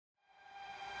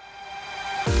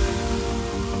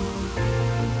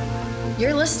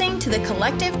You're listening to the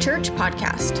Collective Church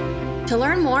Podcast. To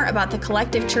learn more about the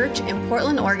Collective Church in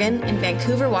Portland, Oregon, and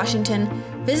Vancouver, Washington,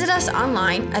 visit us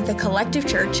online at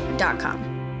thecollectivechurch.com.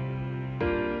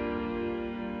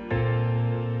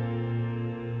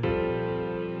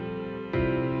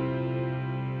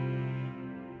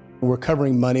 We're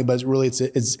covering money, but really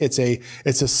it's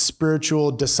a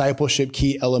spiritual discipleship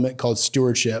key element called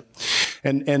stewardship.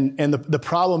 And the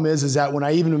problem is that when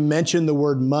I even mention the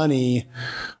word money,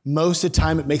 most of the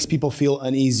time it makes people feel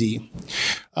uneasy.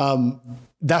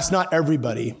 That's not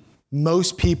everybody.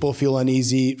 Most people feel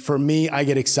uneasy. For me, I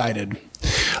get excited.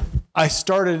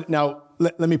 Now,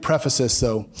 let me preface this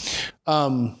though.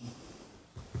 Okay,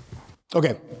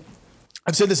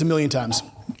 I've said this a million times.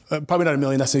 Probably not a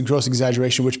million, that's a gross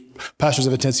exaggeration, which pastors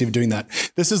have a tendency of doing that.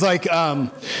 This is like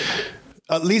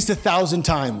at least 1,000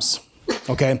 times,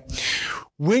 okay?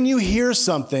 When you hear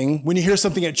something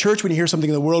at church, when you hear something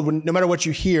in the world, no matter what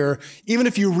you hear, even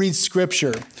if you read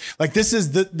scripture, like this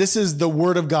is the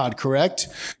word of God, correct?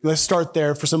 Let's start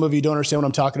there. For some of you who don't understand what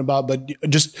I'm talking about, but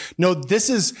just know this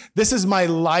is my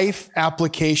life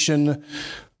application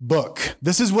book.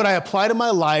 This is what I apply to my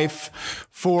life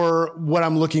for what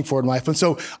I'm looking for in life. And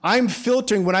so I'm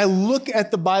filtering, when I look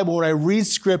at the Bible, when I read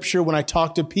scripture, when I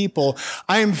talk to people,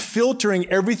 I am filtering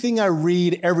everything I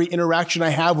read, every interaction I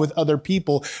have with other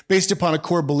people based upon a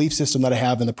core belief system that I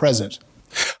have in the present.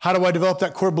 How do I develop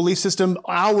that core belief system?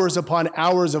 Hours upon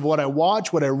hours of what I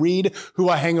watch, what I read, who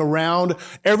I hang around,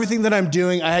 everything that I'm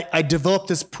doing, I develop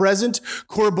this present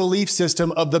core belief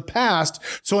system of the past.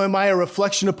 So am I a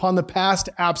reflection upon the past?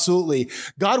 Absolutely.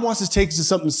 God wants to take us to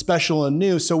something special and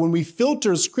new. So when we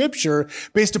filter scripture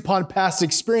based upon past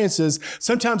experiences,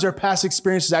 sometimes our past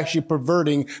experience is actually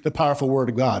perverting the powerful word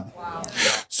of God. Wow.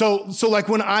 So like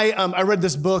when I read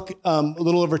this book a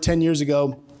little over 10 years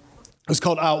ago. It's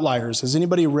called Outliers. Has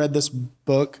anybody read this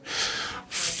book?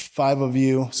 5 of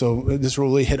you. So this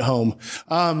really hit home.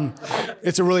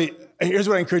 Here's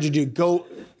what I encourage you to do.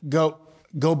 Go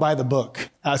buy the book.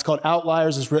 It's called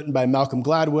Outliers. It's written by Malcolm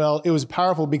Gladwell. It was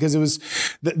powerful because it was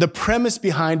the premise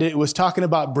behind it. It was talking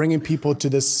about bringing people to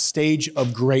this stage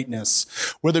of greatness,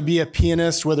 whether it be a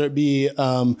pianist, whether it be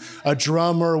a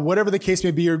drummer, whatever the case may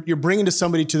be. You're bringing to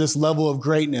somebody to this level of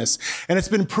greatness, and it's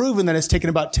been proven that it's taken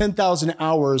about 10,000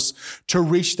 hours to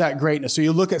reach that greatness. So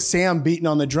you look at Sam beating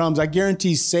on the drums. I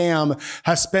guarantee Sam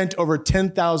has spent over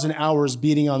 10,000 hours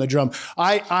beating on the drum.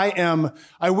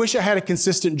 I wish I had a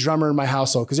consistent drummer in my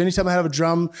household, because anytime I have a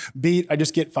drum beat, I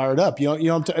just get fired up.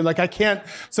 Like I can't,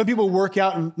 some people work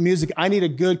out in music. I need a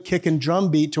good kick and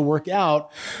drum beat to work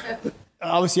out.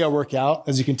 Obviously I work out,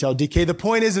 as you can tell, DK. The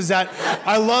point is that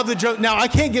I love the drum. Now I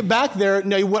can't get back there.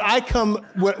 Now what I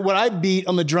beat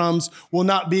on the drums will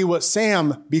not be what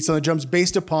Sam beats on the drums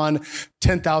based upon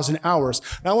 10,000 hours.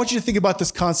 Now I want you to think about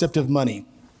this concept of money.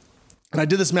 And I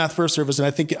did this math first service, and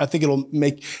I think it'll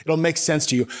make sense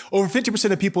to you. Over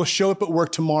 50% of people show up at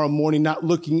work tomorrow morning not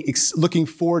looking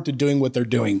forward to doing what they're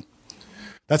doing.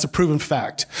 That's a proven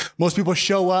fact. Most people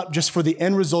show up just for the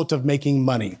end result of making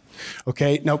money.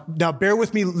 Okay? Now bear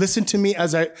with me. Listen to me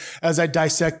as I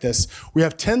dissect this. We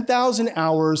have 10,000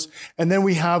 hours, and then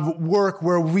we have work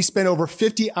where we spend over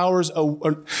 50 hours,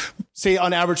 say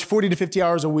on average 40 to 50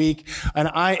 hours a week. And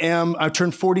I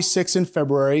turned 46 in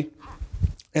February.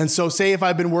 And so say if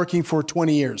I've been working for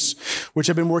 20 years, which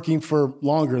I've been working for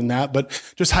longer than that, but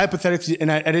just hypothetically, and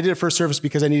I did it for service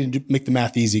because I needed to make the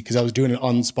math easy because I was doing it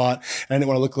on the spot and I didn't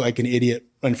want to look like an idiot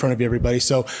in front of everybody.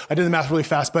 So I did the math really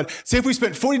fast. But say if we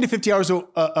spent 40 to 50 hours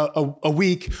a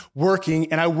week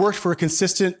working, and I worked for a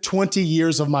consistent 20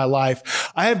 years of my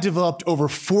life, I have developed over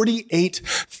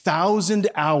 48,000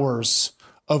 hours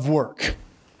of work.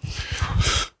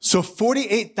 So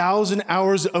 48,000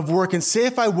 hours of work. And say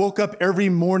if I woke up every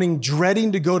morning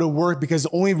dreading to go to work because the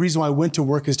only reason why I went to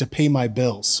work is to pay my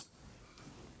bills.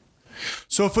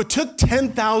 So if it took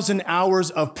 10,000 hours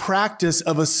of practice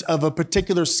of a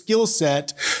particular skill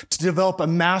set to develop a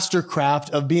master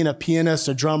craft of being a pianist,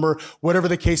 a drummer, whatever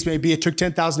the case may be, it took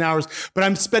 10,000 hours, but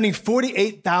I'm spending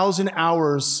 48,000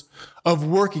 hours of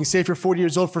working. Say if you're 40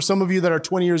 years old, for some of you that are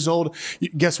 20 years old,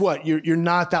 guess what? You're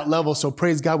not at that level. So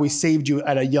praise God, we saved you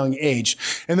at a young age.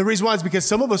 And the reason why is because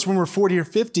some of us, when we're 40 or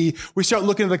 50, we start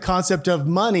looking at the concept of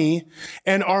money,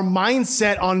 and our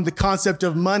mindset on the concept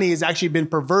of money has actually been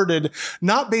perverted,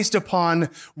 not based upon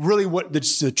really what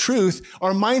the truth.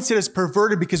 Our mindset is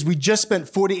perverted because we just spent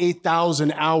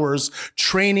 48,000 hours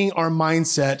training our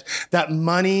mindset that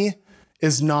money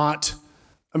is not,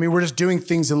 we're just doing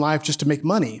things in life just to make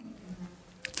money.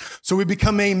 So we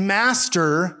become a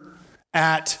master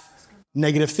at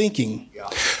negative thinking.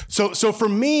 So for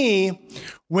me,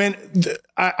 when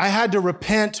I had to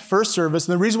repent first service,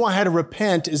 and the reason why I had to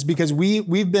repent is because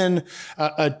we've been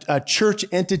a church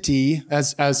entity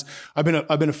as I've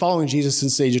been following Jesus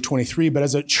since the age of 23, but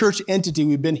as a church entity,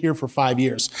 we've been here for 5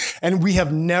 years, and we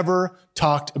have never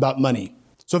talked about money.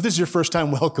 So if this is your first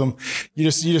time, welcome. You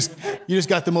just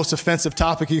got the most offensive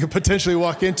topic you could potentially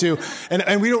walk into,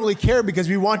 and we don't really care because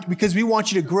we want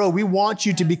you to grow. We want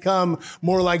you to become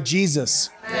more like Jesus,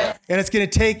 and it's going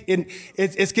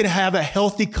to have a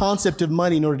healthy concept of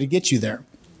money in order to get you there.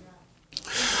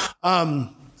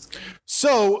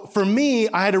 So for me,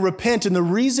 I had to repent, and the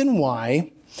reason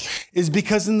why is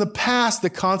because in the past, the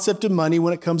concept of money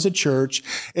when it comes to church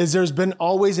is there's been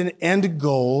always an end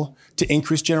goal to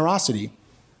increase generosity.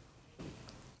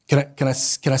 Can I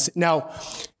say, now,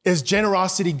 is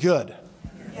generosity good?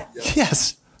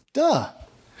 Yes, duh.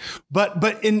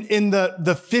 But in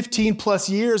the 15 plus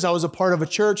years I was a part of a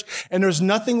church, and there's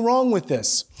nothing wrong with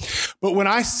this. But when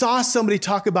I saw somebody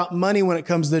talk about money when it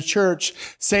comes to the church,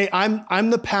 say,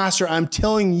 I'm the pastor, I'm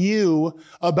telling you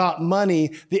about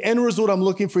money, the end result I'm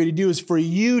looking for you to do is for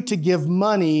you to give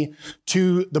money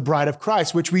to the bride of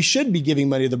Christ, which we should be giving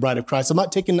money to the bride of Christ. I'm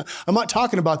not talking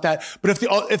about that. But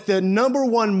if the number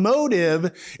one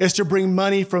motive is to bring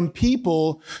money from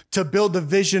people to build the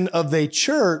vision of the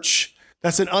church,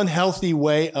 that's an unhealthy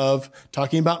way of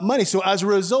talking about money. So as a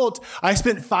result, I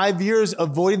spent 5 years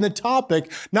avoiding the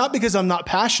topic, not because I'm not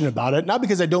passionate about it, not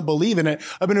because I don't believe in it.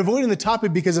 I've been avoiding the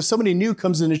topic because if somebody new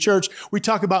comes into church, we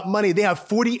talk about money. They have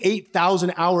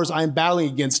 48,000 hours I'm battling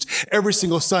against every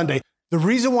single Sunday. The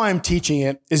reason why I'm teaching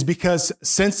it is because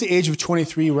since the age of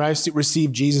 23, where I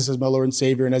received Jesus as my Lord and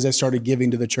Savior, and as I started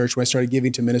giving to the church, when I started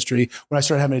giving to ministry, when I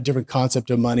started having a different concept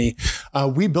of money,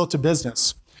 we built a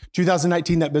business.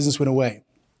 2019, that business went away.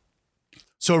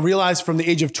 So I realized from the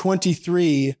age of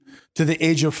 23 to the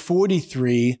age of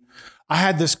 43, I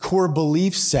had this core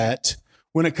belief set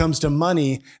when it comes to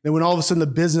money. Then when all of a sudden the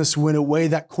business went away,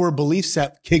 that core belief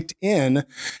set kicked in.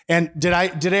 And did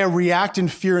I react in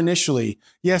fear initially?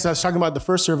 Yes, I was talking about the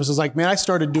first service. I was like, man, I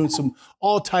started doing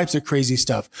all types of crazy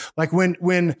stuff. Like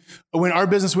when our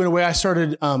business went away, I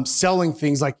started selling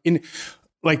things like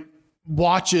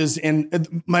watches,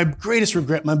 and my greatest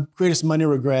money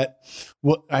regret,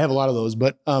 well, I have a lot of those,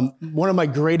 but one of my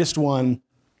greatest one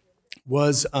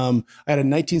was I had a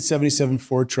 1977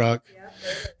 Ford truck.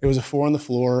 It was a 4 on the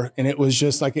floor, and it was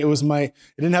just like, it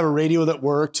didn't have a radio that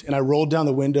worked, and I rolled down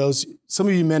the windows. Some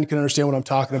of you men can understand what I'm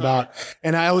talking about.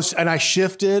 And I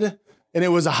shifted, and it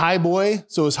was a high boy,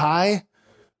 so it was high.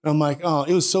 And I'm like, oh,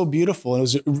 it was so beautiful.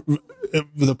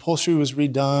 The upholstery was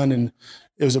redone, and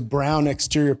it was a brown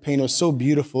exterior paint. It was so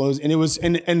beautiful.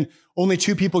 And only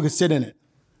 2 people could sit in it.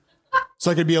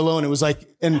 So I could be alone. It was like,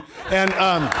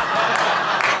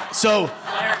 so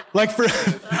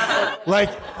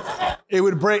it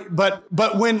would break.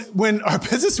 But when our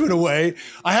business went away,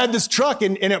 I had this truck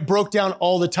and it broke down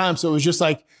all the time. So it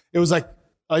was like,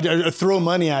 I'd throw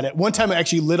money at it. One time I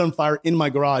actually lit on fire in my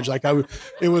garage.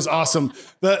 It was awesome.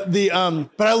 But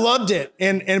I loved it.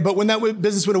 But when that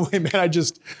business went away, man,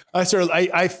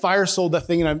 I fire sold that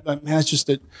thing, and man, it's just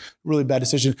a really bad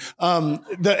decision. In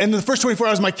the first 24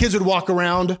 hours, my kids would walk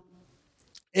around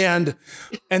and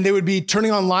they would be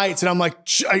turning on lights. And I'm like,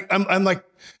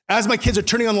 as my kids are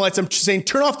turning on the lights, I'm saying,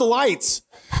 turn off the lights.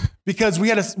 Because we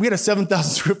had a 7,000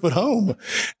 square foot home,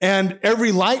 and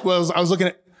every light I was looking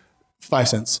at 5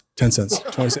 cents, 10 cents,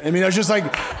 20 cents. I mean, I was just like,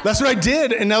 that's what I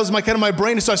did. And that was my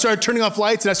brain. And so I started turning off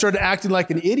lights, and I started acting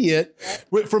like an idiot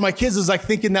for my kids. It was like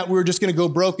thinking that we were just going to go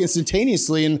broke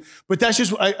instantaneously. But that's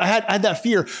just, I had that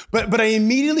fear. But I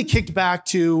immediately kicked back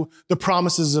to the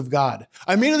promises of God.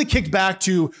 I immediately kicked back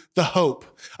to the hope.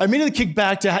 I immediately kicked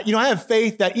back to, I have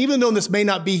faith that even though this may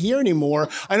not be here anymore,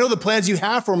 I know the plans you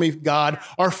have for me, God,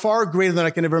 are far greater than I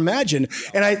can ever imagine.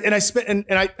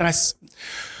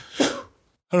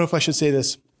 I don't know if I should say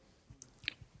this,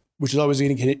 which is always an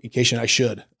indication I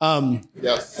should.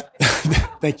 Yes.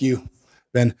 Thank you,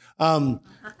 Ben.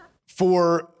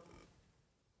 For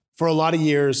a lot of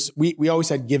years, we always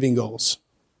had giving goals.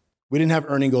 We didn't have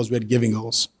earning goals. We had giving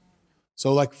goals.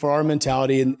 So like for our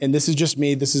mentality, and this is just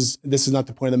me, this is not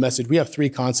the point of the message. We have 3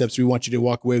 concepts we want you to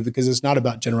walk away with, because it's not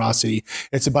about generosity.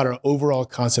 It's about our overall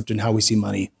concept and how we see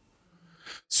money.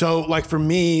 So like for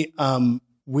me,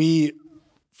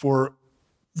 for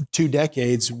 2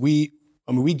 decades, we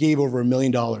gave over $1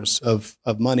 million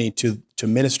of money to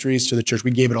ministries, to the church.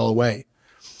 We gave it all away.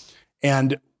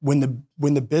 And when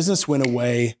the business went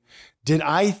away, did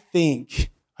I think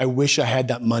I wish I had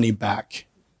that money back?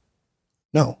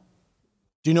 No.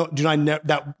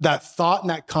 That thought and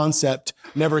that concept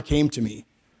never came to me.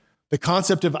 the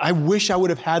concept of, I wish I would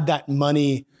have had that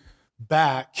money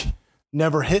back,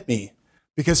 never hit me.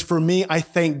 Because for me, I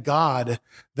thank God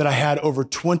that I had over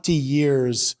 20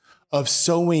 years of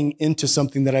sowing into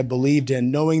something that I believed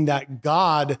in, knowing that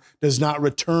God does not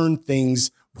return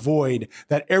things void,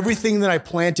 that everything that I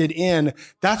planted in,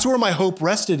 that's where my hope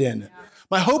rested in.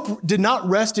 My hope did not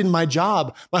rest in my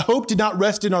job. My hope did not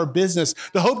rest in our business.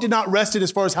 The hope did not rest in as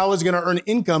far as how I was going to earn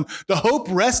income. The hope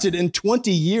rested in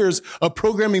 20 years of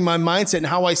programming my mindset and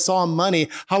how I saw money,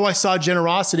 how I saw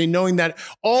generosity, knowing that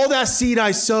all that seed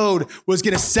I sowed was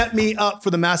going to set me up for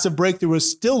the massive breakthrough we're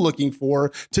still looking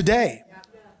for today.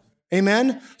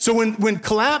 Amen. So when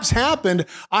collapse happened,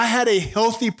 I had a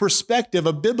healthy perspective,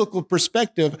 a biblical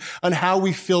perspective on how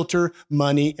we filter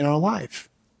money in our life.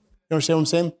 You understand what I'm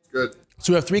saying? Good.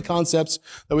 So we have 3 concepts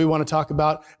that we want to talk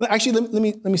about. Actually, let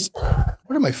me. Where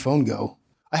did my phone go?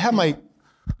 I have my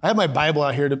Bible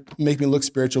out here to make me look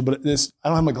spiritual, but I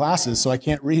don't have my glasses, so I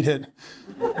can't read it.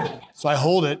 So I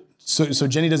hold it so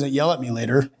Jenny doesn't yell at me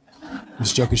later. I'm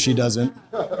just joking, she doesn't.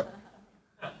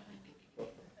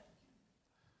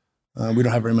 We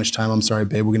don't have very much time. I'm sorry,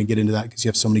 babe. We're going to get into that because you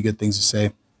have so many good things to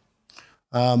say.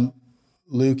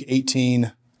 Luke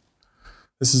 18.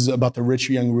 This is about the rich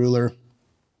young ruler.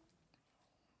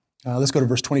 Let's go to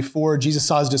verse 24. Jesus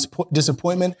saw his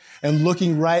disappointment, and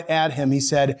looking right at him, he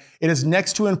said, "It is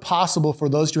next to impossible for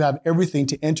those who have everything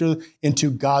to enter into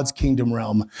God's kingdom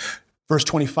realm." Verse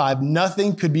 25,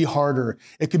 nothing could be harder.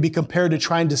 It could be compared to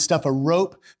trying to stuff a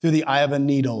rope through the eye of a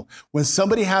needle. When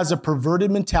somebody has a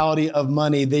perverted mentality of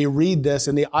money, they read this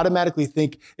and they automatically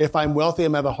think, if I'm wealthy,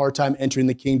 I'm going to have a hard time entering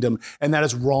the kingdom. And that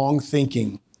is wrong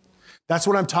thinking. That's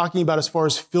what I'm talking about as far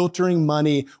as filtering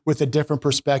money with a different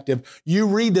perspective. You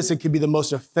read this, it could be the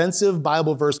most offensive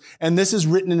Bible verse, and this is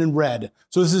written in red.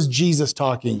 So this is Jesus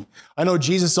talking. I know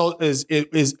Jesus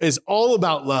is all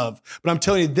about love, but I'm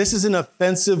telling you, this is an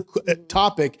offensive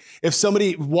topic. If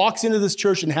somebody walks into this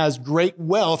church and has great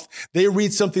wealth, they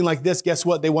read something like this, guess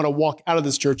what? They want to walk out of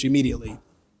this church immediately.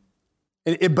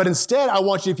 But instead, I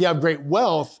want you, if you have great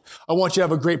wealth, I want you to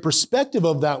have a great perspective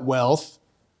of that wealth,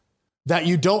 that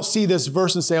you don't see this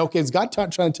verse and say, okay, is God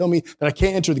trying to tell me that I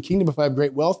can't enter the kingdom if I have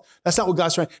great wealth? That's not what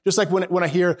God's trying. Just like when I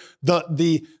hear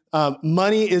the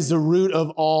money is the root of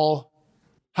all.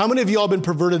 How many of you all been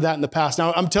perverted that in the past?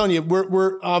 Now, I'm telling you,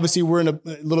 we're obviously in a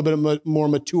little bit more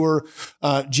mature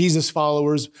Jesus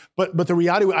followers, but the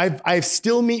reality, I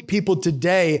still meet people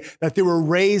today that they were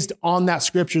raised on that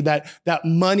scripture that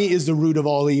money is the root of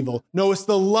all evil. No, it's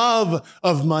the love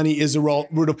of money is the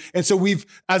root of. And so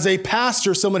as a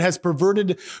pastor, someone has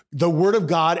perverted the word of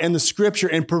God and the scripture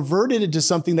and perverted it to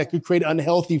something that could create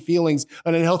unhealthy feelings,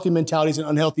 and unhealthy mentalities, and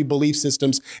unhealthy belief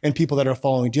systems and people that are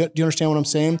following. Do you understand what I'm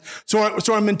saying? So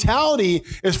our mentality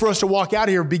is for us to walk out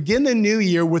of here, begin the new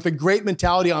year with a great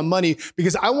mentality on money,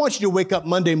 because I want you to wake up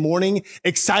Monday morning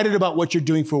excited about what you're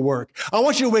doing for work. I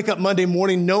want you to wake up Monday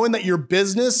morning knowing that your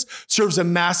business serves a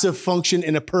massive function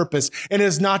and a purpose, and it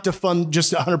is not to fund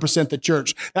just 100% the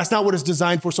church. That's not what it's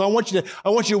designed for. So I want you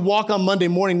to walk on Monday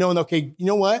morning knowing, okay, you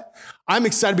know what? I'm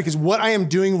excited because what I am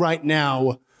doing right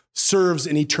now serves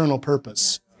an eternal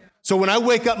purpose. So when I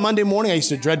wake up Monday morning, I used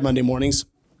to dread Monday mornings.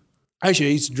 Actually,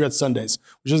 I used to dread Sundays,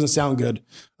 which doesn't sound good.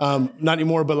 Not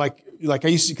anymore, but like I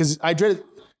used to, because I dread.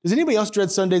 Does anybody else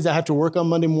dread Sundays that have to work on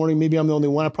Monday morning? Maybe I'm the only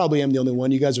one. I probably am the only one.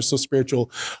 You guys are so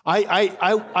spiritual.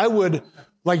 I would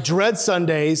dread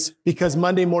Sundays because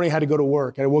Monday morning I had to go to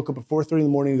work. I woke up at 4:30 in the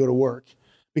morning to go to work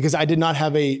because I did not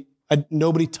have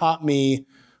nobody taught me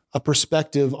a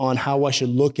perspective on how I should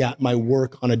look at my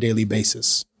work on a daily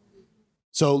basis.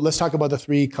 So let's talk about the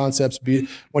 3 concepts. Why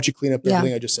don't you clean up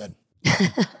everything I just said?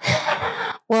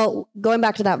 Well, going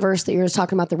back to that verse that you were just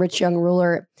talking about, the rich young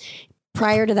ruler,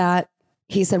 prior to that,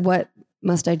 he said, "What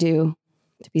must I do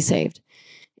to be saved?"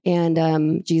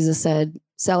 And Jesus said,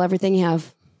 "Sell everything you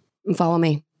have and follow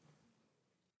me."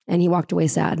 And he walked away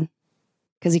sad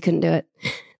because he couldn't do it.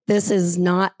 This is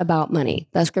not about money.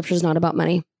 That scripture is not about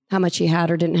money, how much he had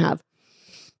or didn't have.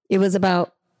 It was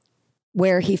about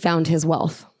where he found his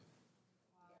wealth.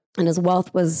 And his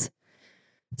wealth was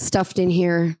stuffed in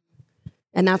here.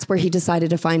 And that's where he decided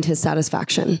to find his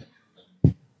satisfaction.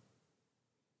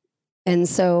 And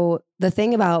so the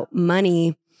thing about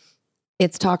money,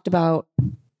 it's talked about,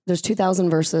 there's 2,000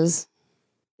 verses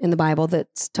in the Bible that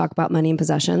talk about money and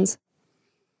possessions.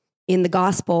 In the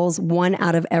Gospels, 1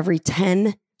 out of every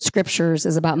 10 scriptures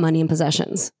is about money and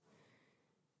possessions.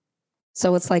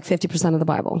 So it's like 50% of the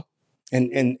Bible.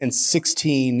 And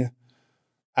 16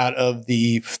 out of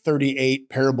the 38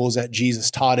 parables that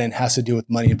Jesus taught in has to do with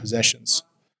money and possessions.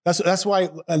 That's why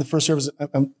in the first service, you're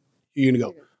going to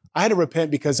go. I had to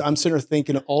repent because I'm sitting there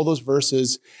thinking of all those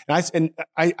verses, and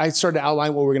I started to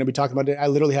outline what we're going to be talking about. I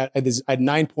literally had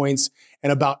 9 points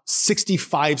and about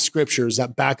 65 scriptures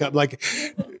that back up,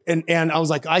 and I was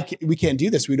like, we can't do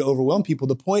this. We'd overwhelm people.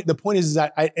 The point is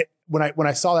that when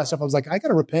I saw that stuff, I was like, I got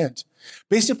to repent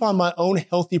based upon my own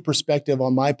healthy perspective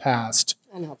on my past.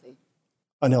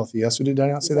 Unhealthy. Yes, did I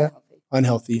not say that?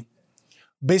 Unhealthy.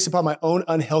 Based upon my own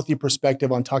unhealthy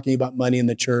perspective on talking about money in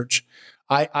the church,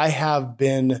 I have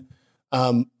been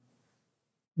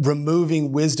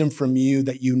removing wisdom from you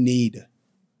that you need.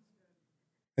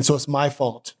 And so it's my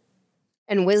fault.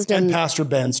 And wisdom. And Pastor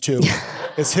Ben's too.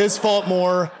 It's his fault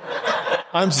more.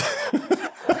 I'm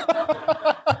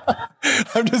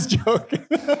just joking.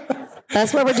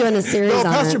 That's why we're doing a series on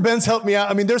Pastor it. Ben's helped me out.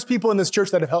 I mean, there's people in this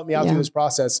church that have helped me out through this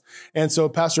process. And so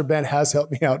Pastor Ben has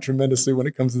helped me out tremendously when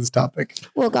it comes to this topic.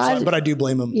 Well, God, but I do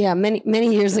blame him. Yeah,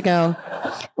 many years ago,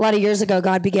 a lot of years ago,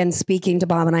 God began speaking to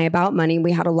Bob and I about money.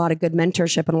 We had a lot of good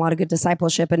mentorship and a lot of good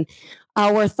discipleship. And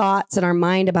our thoughts and our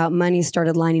mind about money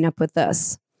started lining up with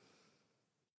this.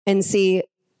 And see,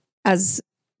 that's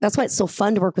why it's so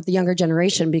fun to work with the younger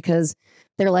generation, because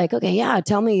they're like, okay, yeah,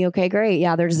 tell me. Okay, great.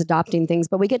 Yeah, they're just adopting things.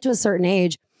 But we get to a certain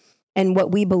age and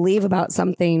what we believe about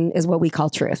something is what we call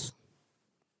truth.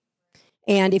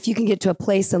 And if you can get to a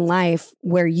place in life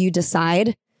where you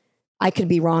decide, I could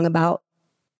be wrong about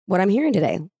what I'm hearing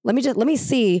today. Let me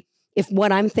see if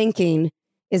what I'm thinking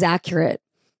is accurate.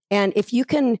 And if you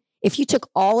took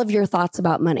all of your thoughts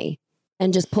about money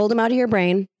and just pulled them out of your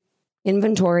brain,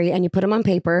 inventory, and you put them on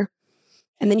paper,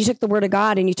 and then you took the word of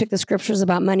God and you took the scriptures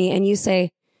about money and you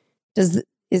say, does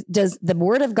the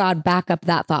word of God back up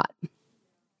that thought? And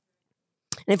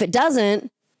if it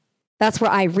doesn't, that's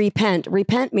where I repent.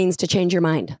 Repent means to change your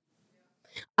mind.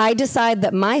 I decide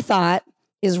that my thought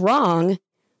is wrong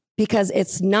because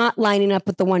it's not lining up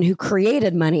with the one who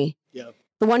created money. Yeah.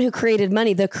 The one who created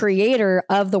money, the creator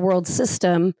of the world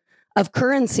system of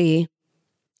currency,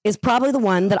 is probably the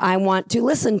one that I want to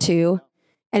listen to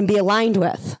and be aligned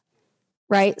with.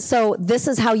 Right? So this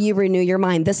is how you renew your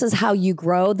mind. This is how you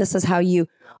grow. This is how you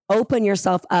open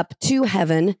yourself up to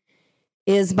heaven,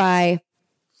 is by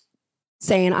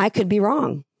saying, I could be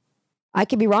wrong. I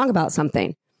could be wrong about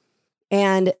something.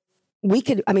 And we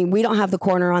don't have the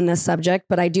corner on this subject,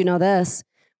 but I do know this.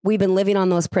 We've been living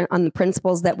on on the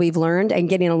principles that we've learned and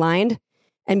getting aligned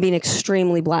and being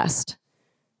extremely blessed.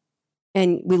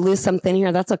 And we lose something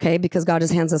here, that's okay, because God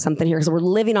just hands us something here. So we're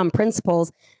living on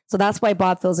principles. So that's why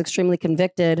Bob feels extremely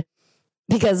convicted,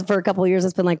 because for a couple of years,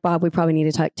 it's been like, Bob, we probably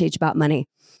need to teach about money.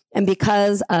 And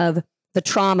because of the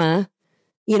trauma,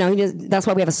 that's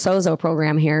why we have a sozo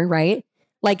program here, right?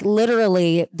 Like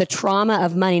literally the trauma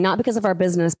of money, not because of our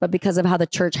business, but because of how the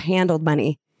church handled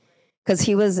money. Because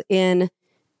he was in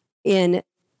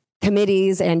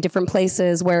committees and different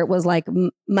places where it was like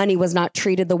money was not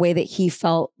treated the way that he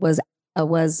felt was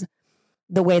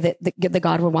the way that the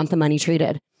God would want the money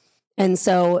treated. And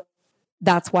so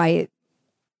that's why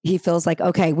he feels like,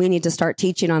 okay, we need to start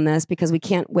teaching on this, because we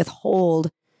can't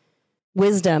withhold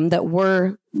wisdom that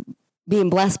we're being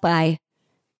blessed by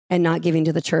and not giving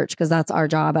to the church, because that's our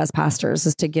job as pastors,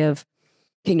 is to give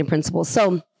kingdom principles.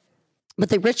 So, but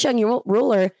the rich young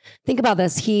ruler, think about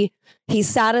this. He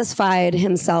satisfied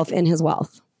himself in his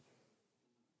wealth.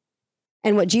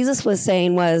 And what Jesus was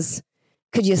saying was,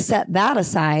 could you set that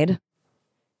aside,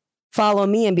 follow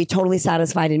me, and be totally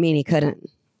satisfied in me? And he couldn't,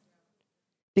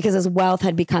 because his wealth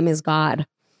had become his God.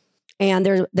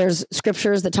 And there's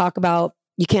scriptures that talk about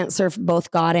you can't serve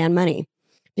both God and money,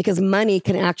 because money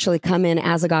can actually come in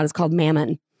as a God. It's called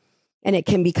mammon, and it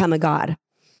can become a God.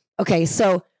 Okay,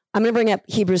 so I'm going to bring up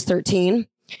Hebrews 13.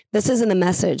 This is in the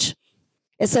Message.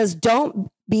 It says,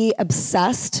 don't be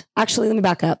obsessed. Actually, let me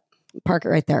back up. Park it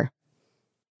right there.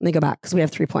 Let me go back, because we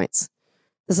have 3 points.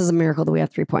 This is a miracle that we have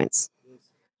 3 points.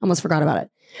 Almost forgot about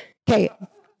it. Okay,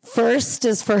 first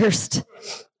is first,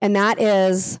 and that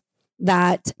is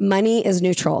that money is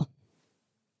neutral.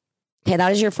 Okay,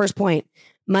 that is your first point.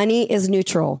 Money is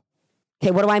neutral.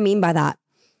 Okay, what do I mean by that?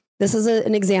 This is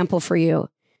an example for you.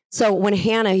 So when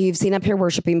Hannah, you've seen up here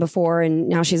worshiping before, and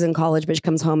now she's in college, but she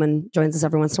comes home and joins us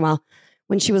every once in a while.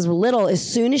 When she was little, as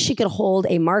soon as she could hold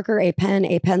a marker, a pen,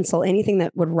 a pencil, anything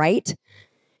that would write,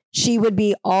 she would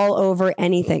be all over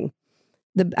anything.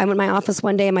 I went to my office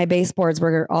one day and my baseboards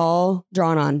were all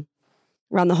drawn on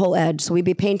around the whole edge. So we'd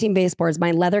be painting baseboards.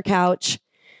 My leather couch,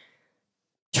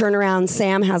 turn around,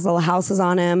 Sam has little houses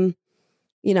on him,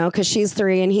 because she's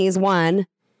 3 and he's 1,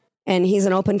 and he's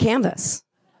an open canvas.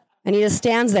 And he just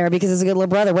stands there because he's a good little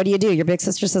brother. What do? Your big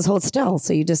sister says, hold still.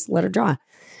 So you just let her draw.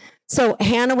 So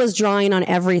Hannah was drawing on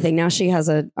everything. Now she has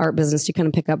an art business. You kind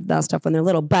of pick up that stuff when they're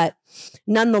little. But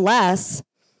nonetheless,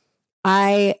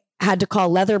 I had to call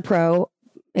Leather Pro,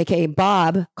 aka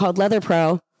Bob, called Leather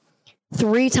Pro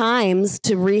 3 times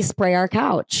to respray our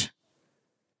couch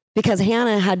because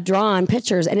Hannah had drawn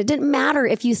pictures. And it didn't matter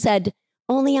if you said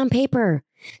only on paper.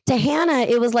 To Hannah,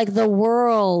 it was like the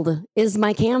world is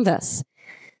my canvas.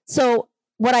 So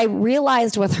what I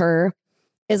realized with her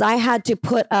is I had to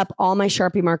put up all my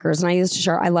Sharpie markers, and I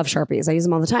love Sharpies. I use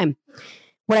them all the time.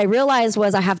 What I realized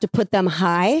was I have to put them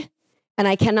high, and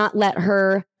I cannot let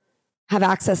her have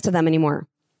access to them anymore.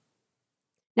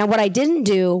 Now, what I didn't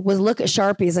do was look at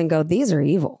Sharpies and go, these are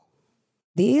evil.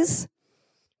 These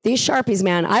Sharpies,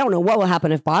 man, I don't know what will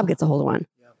happen if Bob gets a hold of one.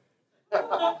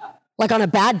 Like on a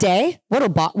bad day, what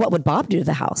would Bob do to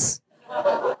the house?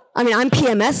 I mean, I'm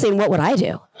PMSing, what would I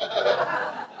do?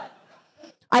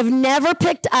 I've never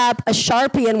picked up a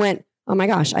Sharpie and went, oh my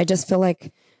gosh, I just feel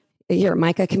like, here,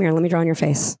 Micah, come here, let me draw on your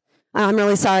face. I'm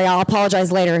really sorry, I'll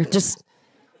apologize later.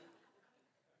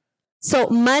 So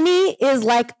money is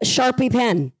like a Sharpie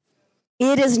pen.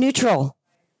 It is neutral.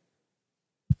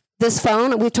 This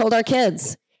phone, we've told our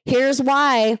kids, here's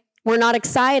why we're not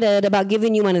excited about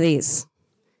giving you one of these.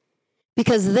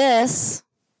 Because this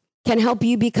can help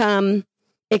you become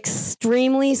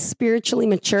extremely spiritually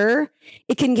mature.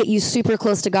 It can get you super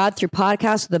close to God through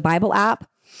podcasts or the Bible app.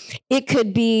 It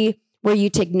could be where you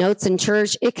take notes in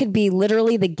church. It could be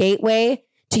literally the gateway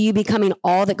to you becoming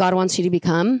all that God wants you to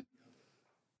become.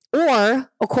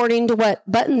 Or according to what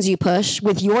buttons you push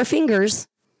with your fingers,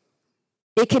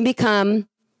 it can become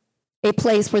a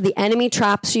place where the enemy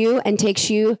traps you and takes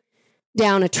you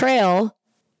down a trail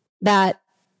that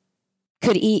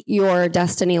could eat your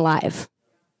destiny alive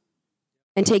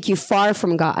and take you far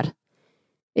from God.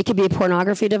 It could be a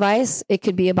pornography device. It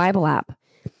could be a Bible app.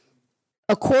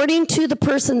 According to the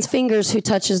person's fingers who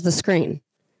touches the screen.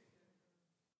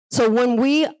 So when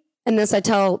we, and this I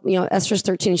tell, Esther's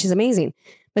 13, she's amazing.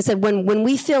 I said, when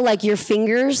we feel like your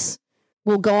fingers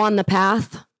will go on the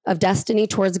path of destiny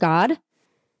towards God,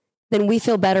 then we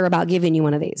feel better about giving you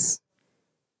one of these.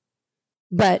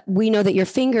 But we know that your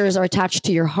fingers are attached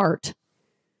to your heart.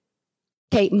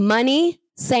 Okay, money,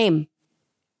 same.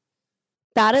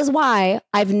 That is why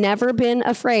I've never been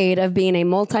afraid of being a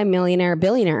multimillionaire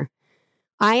billionaire.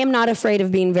 I am not afraid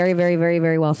of being very, very, very,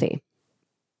 very wealthy.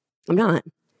 I'm not.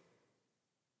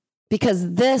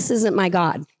 Because this isn't my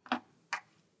God.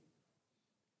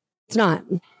 It's not.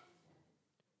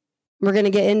 We're going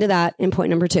to get into that in point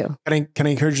number 2. Can I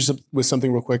encourage you with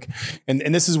something real quick?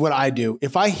 And this is what I do.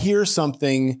 If I hear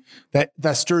something that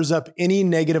stirs up any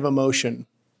negative emotion,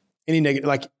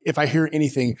 like if I hear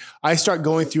anything, I start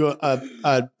going through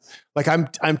like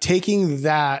I'm taking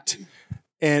that,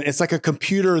 and it's like a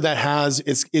computer that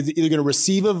it's either going to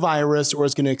receive a virus or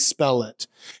it's going to expel it.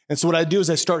 And so what I do is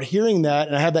I start hearing that,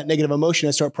 and I have that negative emotion.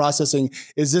 I start processing: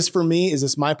 is this for me? Is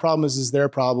this my problem? Is this their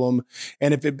problem?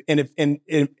 Do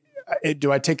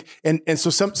I take, and so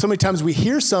so many times we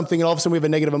hear something and all of a sudden we have a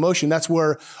negative emotion. That's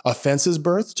where offense is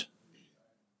birthed.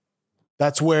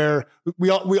 That's where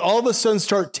we all of a sudden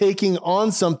start taking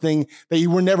on something that you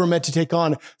were never meant to take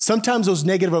on. Sometimes those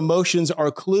negative emotions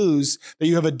are clues that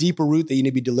you have a deeper root that you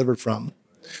need to be delivered from.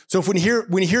 So if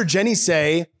when you hear Jenny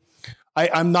say,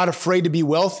 I'm not afraid to be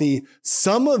wealthy,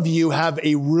 some of you have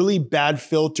a really bad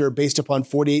filter based upon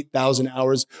 48,000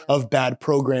 hours of bad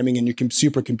programming in your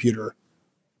supercomputer.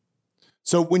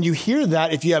 So when you hear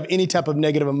that, if you have any type of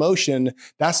negative emotion,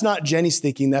 that's not Jenny's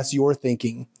thinking, that's your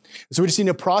thinking. So we just need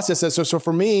to process that. So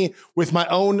for me, with my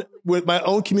own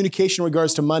communication in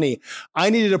regards to money,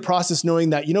 I needed to process knowing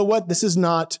that, you know what, this is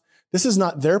not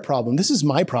their problem. This is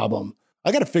my problem.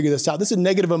 I got to figure this out. This is a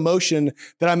negative emotion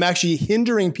that I'm actually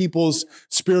hindering people's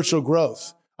spiritual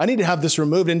growth. I need to have this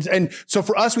removed. And so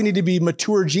for us, we need to be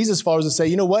mature Jesus followers and say,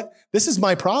 you know what, this is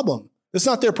my problem. This is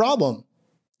not their problem.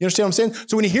 You understand what I'm saying?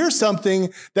 So when you hear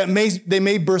something that they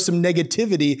may burst some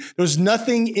negativity, there's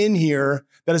nothing in here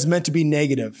that is meant to be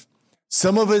negative.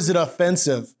 Some of it is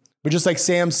offensive, but just like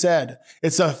Sam said,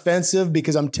 it's offensive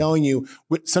because I'm telling you,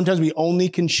 sometimes we only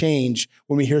can change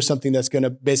when we hear something that's going to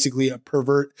basically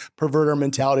pervert our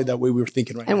mentality that way we were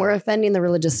thinking right now. And we're offending the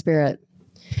religious spirit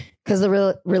because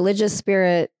the religious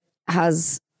spirit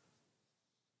has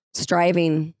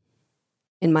striving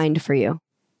in mind for you.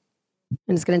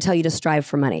 And it's going to tell you to strive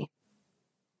for money.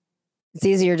 It's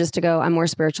easier just to go, I'm more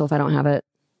spiritual if I don't have it.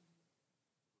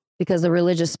 Because the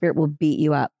religious spirit will beat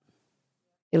you up.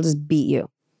 It'll just beat you.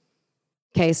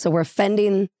 Okay, so we're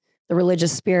offending the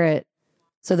religious spirit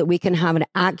so that we can have an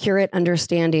accurate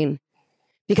understanding.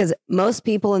 Because most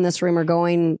people in this room are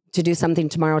going to do something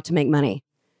tomorrow to make money.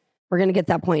 We're going to get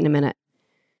that point in a minute.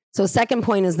 So second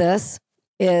point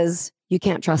is you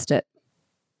can't trust it.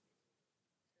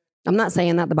 I'm not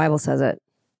saying that, the Bible says it.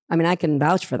 I mean, I can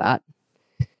vouch for that,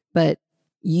 but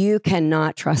you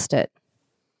cannot trust it.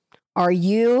 Are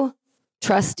you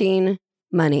trusting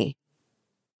money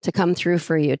to come through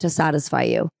for you, to satisfy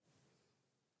you?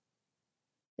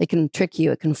 It can trick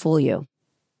you. It can fool you.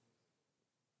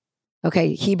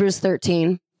 Okay, Hebrews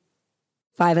 13,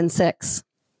 5 and 6.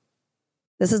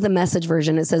 This is the Message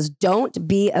version. It says, don't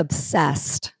be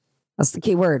obsessed. That's the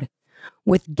key word.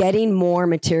 With getting more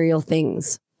material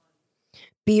things.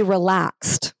 Be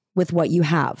relaxed with what you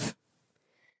have.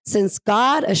 Since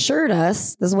God assured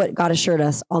us, this is what God assured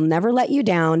us, I'll never let you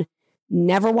down,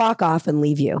 never walk off and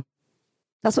leave you.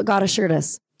 That's what God assured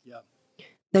us. Yeah.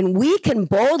 Then we can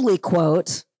boldly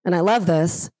quote, and I love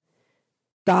this,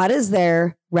 God is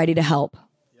there ready to help.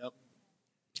 Yep.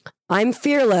 I'm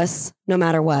fearless no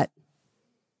matter what.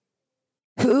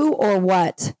 Who or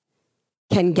what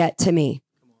can get to me?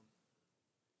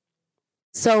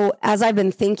 So as I've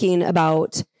been thinking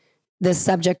about this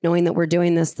subject, knowing that we're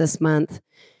doing this month,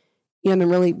 I've been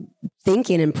really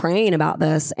thinking and praying about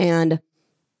this. And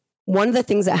one of the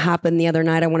things that happened the other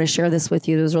night, I want to share this with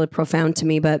you. It was really profound to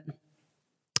me, but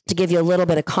to give you a little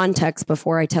bit of context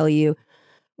before I tell you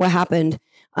what happened,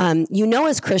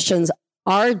 as Christians,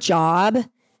 our job,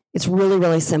 it's really,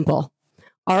 really simple.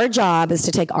 Our job is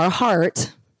to take our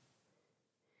heart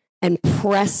and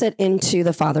press it into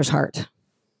the Father's heart.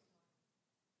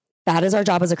 That is our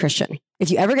job as a Christian.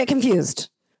 If you ever get confused,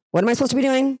 what am I supposed to be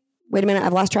doing? Wait a minute,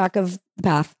 I've lost track of the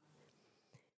path.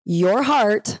 Your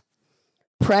heart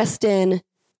pressed in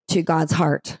to God's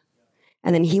heart,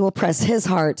 and then he will press his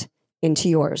heart into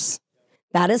yours.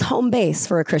 That is home base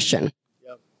for a Christian.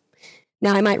 Yep.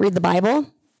 Now, I might read the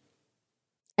Bible,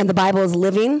 and the Bible is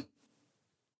living.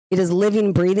 It is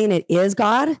living, breathing. It is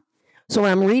God. So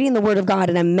when I'm reading the word of God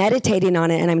and I'm meditating on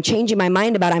it and I'm changing my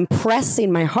mind about it, I'm pressing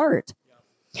my heart.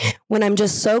 When I'm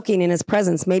just soaking in his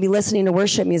presence, maybe listening to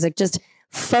worship music, just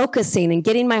focusing and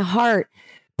getting my heart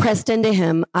pressed into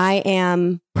him, I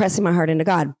am pressing my heart into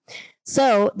God.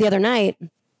 So the other night,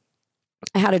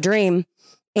 I had a dream,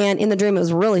 and in the dream, it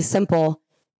was really simple,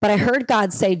 but I heard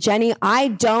God say, Jenny, I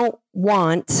don't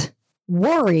want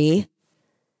worry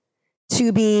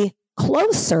to be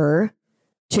closer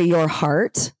to your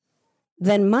heart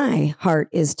than my heart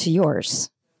is to yours.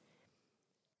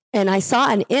 And I saw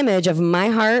an image of my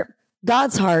heart,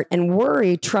 God's heart, and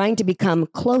worry trying to become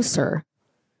closer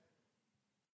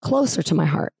to my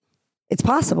heart. It's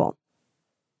possible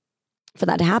for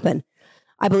that to happen.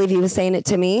 I believe he was saying it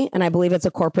to me, and I believe it's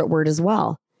a corporate word as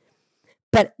well.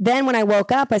 But then when I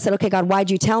woke up, I said, okay, God,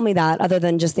 why'd you tell me that other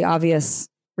than just the obvious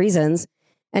reasons?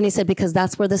 And he said, because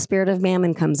that's where the spirit of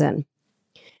mammon comes in.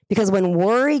 Because when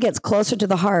worry gets closer to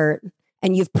the heart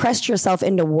and you've pressed yourself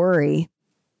into worry,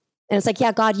 and it's like,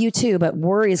 yeah, God, you too, but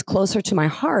worry is closer to my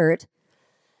heart,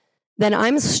 then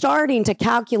I'm starting to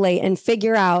calculate and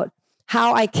figure out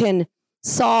how I can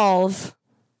solve,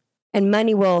 and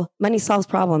money solves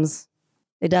problems.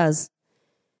 It does.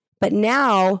 But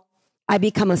now I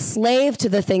become a slave to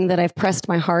the thing that I've pressed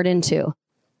my heart into.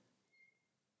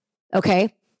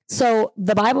 Okay? So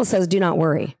the Bible says, do not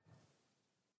worry.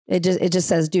 It just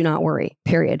says, do not worry,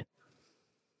 period.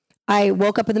 I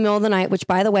woke up in the middle of the night, which,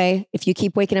 by the way, if you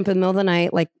keep waking up in the middle of the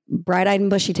night, like bright-eyed and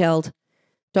bushy-tailed,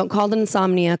 don't call it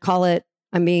insomnia. Call it,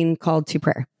 I'm being called to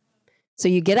prayer. So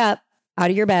you get up out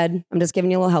of your bed. I'm just giving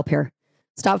you a little help here.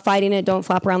 Stop fighting it. Don't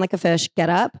flop around like a fish. Get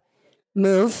up,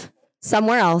 move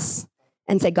somewhere else,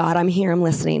 and say, God, I'm here. I'm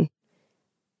listening.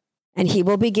 And he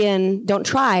will begin. Don't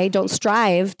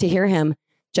strive to hear him.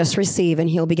 Just receive, and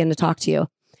he'll begin to talk to you.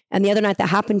 And the other night that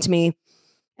happened to me,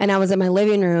 and I was in my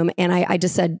living room, and I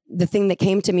just said, the thing that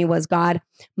came to me was, God,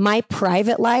 my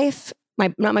private life,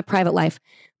 my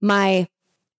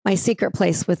secret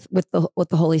place with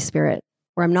the Holy Spirit,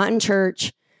 where I'm not in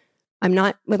church, I'm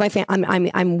not with my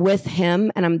family, I'm with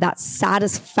him, and I'm that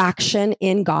satisfaction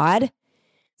in God.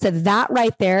 So that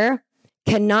right there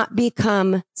cannot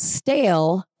become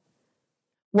stale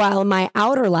while my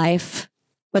outer life,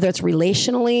 whether it's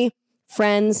relationally,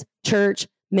 friends, church,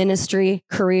 ministry,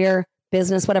 career,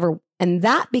 business, whatever. And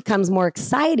that becomes more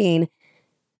exciting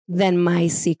than my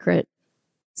secret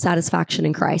satisfaction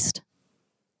in Christ.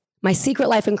 My secret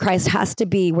life in Christ has to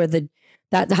be where the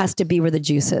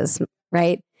juice is,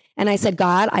 right? And I said,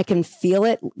 God, I can feel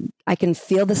it. I can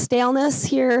feel the staleness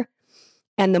here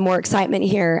and the more excitement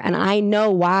here. And I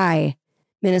know why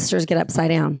ministers get upside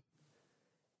down,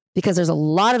 because there's a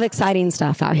lot of exciting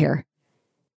stuff out here,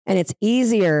 and it's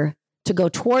easier to go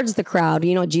towards the crowd.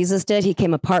 You know what Jesus did? He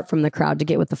came apart from the crowd to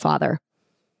get with the Father.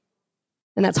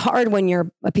 And that's hard when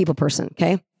you're a people person.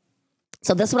 Okay.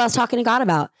 So this is what I was talking to God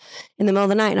about in the middle of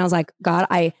the night. And I was like, God,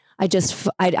 I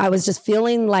was just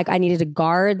feeling like I needed to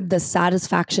guard the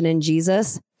satisfaction in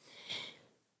Jesus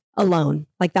alone.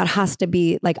 Like that has to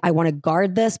be like, I want to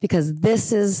guard this because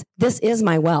this is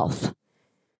my wealth.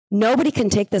 Nobody can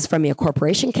take this from me. A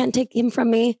corporation can't take him from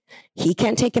me. He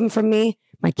can't take him from me.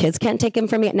 My kids can't take him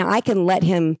from me. Now I can let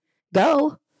him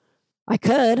go. I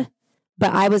could,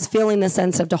 but I was feeling the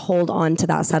sense of to hold on to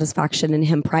that satisfaction in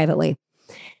him privately.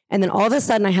 And then all of a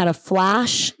sudden I had a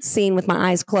flash scene with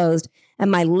my eyes closed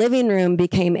and my living room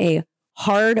became a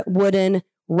hard wooden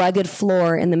rugged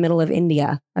floor in the middle of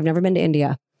India. I've never been to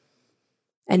India.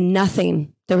 And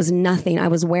there was nothing. I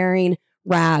was wearing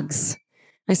rags.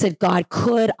 I said, God,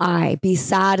 could I be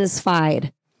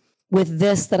satisfied with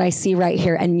this that I see right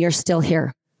here and you're still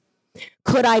here?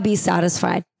 Could I be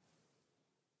satisfied?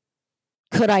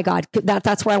 Could I, God?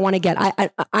 That's where I want to get.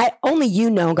 I only you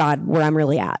know, God, where I'm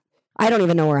really at. I don't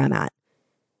even know where I'm at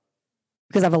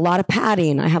because I have a lot of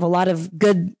padding. I have a lot of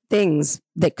good things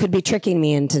that could be tricking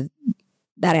me into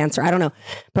that answer. I don't know.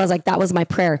 But I was like, that was my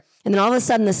prayer. And then all of a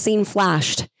sudden the scene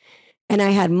flashed and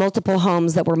I had multiple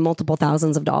homes that were multiple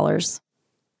thousands of dollars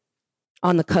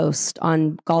on the coast,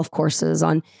 on golf courses,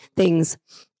 on things.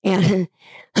 And,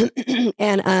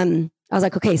 I was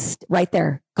like, okay, right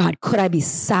there. God, could I be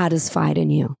satisfied in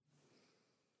you?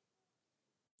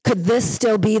 Could this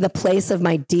still be the place of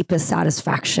my deepest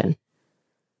satisfaction?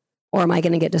 Or am I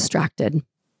going to get distracted?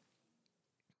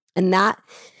 And that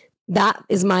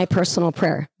is my personal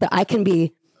prayer, that I can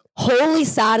be wholly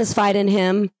satisfied in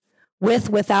him with,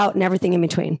 without, and everything in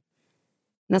between.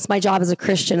 And that's my job as a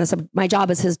Christian. That's my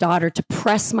job as his daughter, to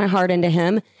press my heart into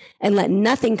him and let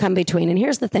nothing come between. And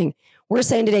here's the thing. We're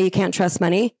saying today you can't trust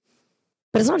money,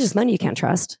 but it's not just money you can't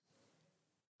trust.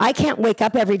 I can't wake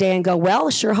up every day and go, well,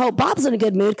 sure hope Bob's in a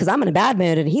good mood because I'm in a bad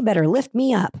mood and he better lift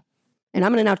me up. And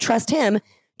I'm going to now trust him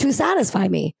to satisfy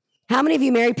me. How many of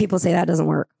you married people say that doesn't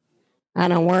work? I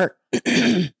don't work.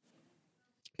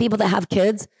 People that have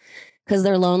kids because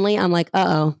they're lonely, I'm like,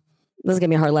 uh-oh, this is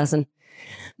going to be a hard lesson.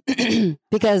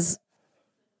 Because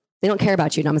they don't care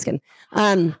about you. No, I'm just kidding.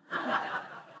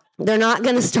 They're not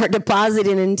going to start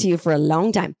depositing into you for a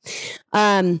long time.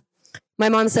 My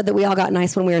mom said that we all got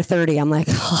nice when we were 30. I'm like,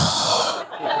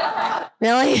 oh,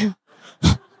 really?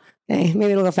 Okay,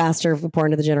 maybe it'll go faster if we pour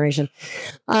into the generation.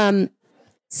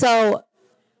 So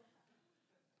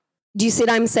do you see what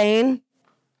I'm saying?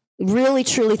 Really,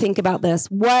 truly think about this.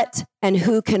 What and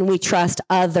who can we trust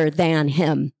other than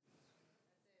him?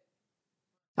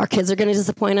 Our kids are going to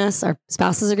disappoint us. Our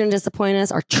spouses are going to disappoint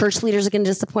us. Our church leaders are going to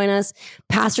disappoint us.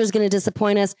 Pastor's going to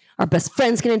disappoint us. Our best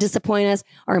friend's going to disappoint us.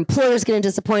 Our employer's going to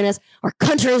disappoint us. Our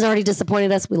country has already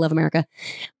disappointed us. We love America.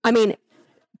 I mean,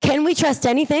 can we trust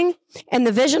anything? And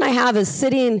the vision I have is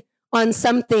sitting on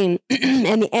something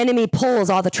and the enemy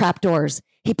pulls all the trap doors.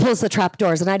 He pulls the trap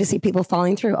doors and I just see people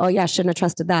falling through. Oh yeah, shouldn't have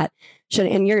trusted that.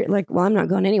 And you're like, well, I'm not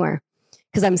going anywhere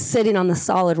because I'm sitting on the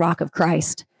solid rock of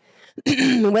Christ.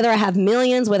 Whether I have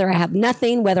millions, whether I have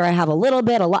nothing, whether I have a little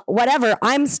bit, a lot, whatever,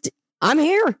 I'm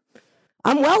here.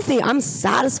 I'm wealthy. I'm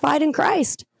satisfied in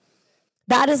Christ.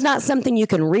 That is not something you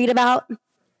can read about.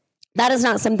 That is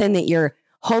not something that your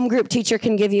home group teacher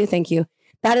can give you. Thank you.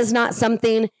 That is not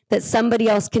something that somebody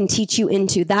else can teach you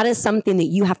into. That is something that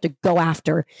you have to go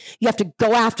after. You have to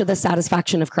go after the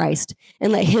satisfaction of Christ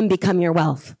and let him become your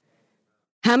wealth.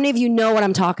 How many of you know what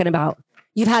I'm talking about?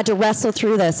 You've had to wrestle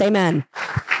through this. Amen.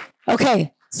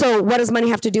 Okay, so what does money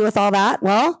have to do with all that?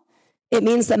 Well, it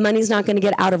means that money's not going to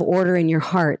get out of order in your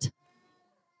heart.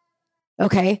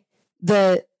 Okay,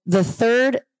 the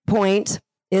third point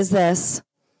is this.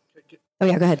 Oh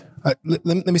yeah, go ahead.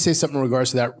 Let me say something in regards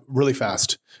to that really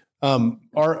fast.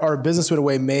 Our business went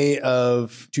away May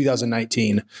of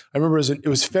 2019. I remember it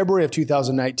was February of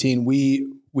 2019.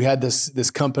 We had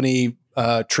this company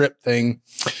trip thing,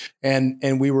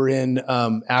 and we were in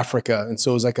Africa, and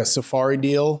so it was like a safari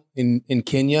deal in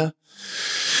Kenya.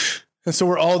 And so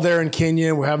we're all there in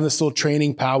Kenya. We're having this little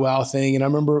training powwow thing, and I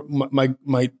remember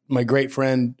my great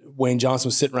friend Wayne Johnson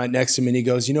was sitting right next to me, and he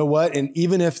goes, "You know what? And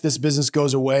even if this business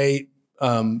goes away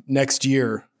next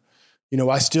year, you know,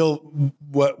 I still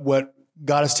what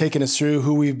God has taken us through,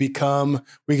 who we've become.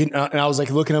 We can." And I was like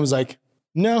looking, I was like,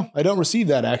 "No, I don't receive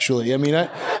that. Actually, I mean,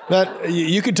 that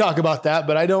you could talk about that,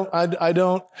 but I don't.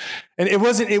 And it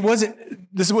wasn't.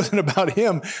 This wasn't about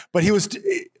him, but he was.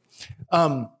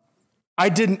 I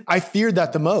feared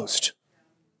that the most.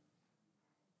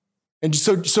 And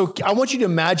so I want you to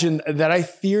imagine that I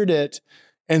feared it,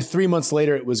 and 3 months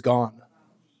later it was gone.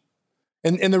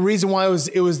 And the reason why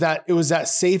it was that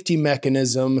safety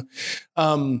mechanism.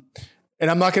 And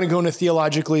And I'm not going to go into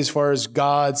theologically as far as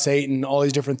God, Satan, all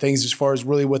these different things, as far as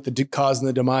really what the cause and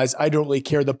the demise. I don't really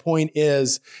care. The point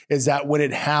is that when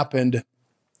it happened,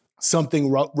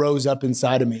 something rose up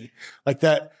inside of me, like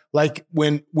that. Like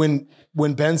when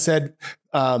Ben said,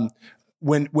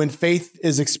 when faith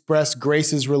is expressed,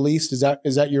 grace is released. Is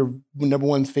that your number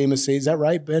one famous saying? Is that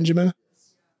right, Benjamin?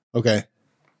 Okay.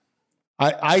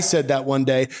 I said that one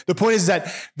day. The point is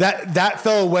that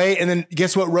fell away, and then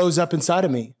guess what rose up inside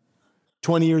of me?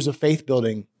 20 years of faith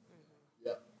building.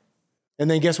 And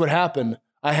then guess what happened?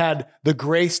 I had the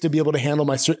grace to be able to handle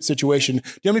my situation. Do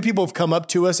you know how many people have come up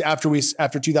to us after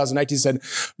 2019 said,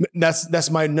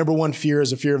 that's my number one fear,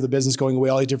 is a fear of the business going away,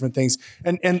 all these different things.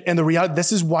 And the reality,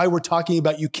 this is why we're talking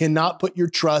about you cannot put your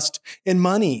trust in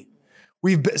money.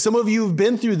 Some of you have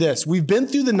been through this. We've been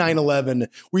through the 9/11.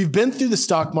 We've been through the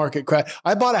stock market crash.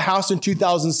 I bought a house in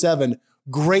 2007.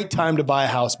 Great time to buy a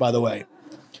house, by the way.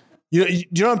 You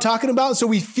know what I'm talking about? So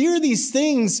we fear these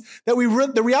things that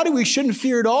the reality we shouldn't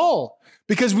fear at all,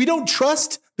 because we don't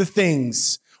trust the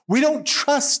things. We don't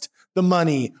trust the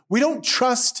money. We don't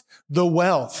trust the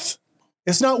wealth.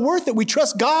 It's not worth it. We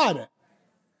trust God.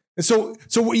 And so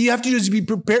what you have to do is be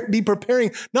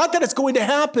preparing. Not that it's going to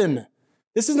happen.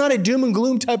 This is not a doom and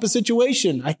gloom type of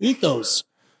situation. I hate those.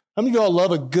 How many of y'all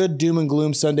love a good doom and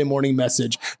gloom Sunday morning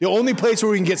message? The only place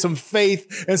where we can get some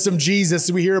faith and some Jesus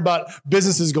is we hear about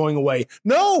businesses going away.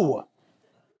 No.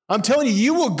 I'm telling you,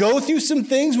 you will go through some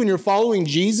things when you're following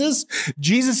Jesus.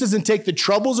 Jesus doesn't take the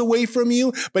troubles away from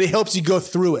you, but he helps you go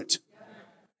through it.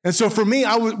 And so for me,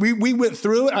 we went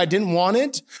through it. I didn't want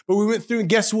it, but we went through. And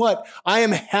guess what? I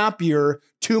am happier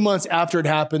 2 months after it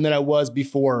happened than I was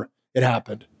before it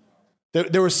happened.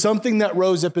 There was something that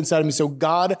rose up inside of me. So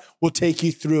God will take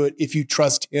you through it if you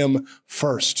trust him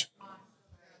first.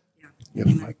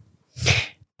 Yeah.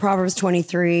 Proverbs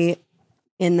 23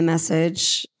 in the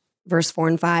Message, verse 4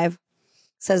 and 5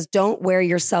 says, don't wear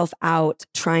yourself out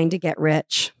trying to get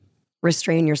rich.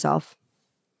 Restrain yourself.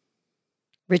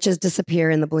 Riches disappear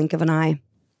in the blink of an eye.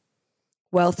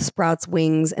 Wealth sprouts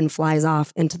wings and flies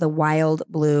off into the wild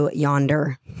blue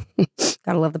yonder.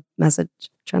 Gotta love the Message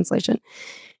translation.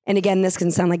 And again, this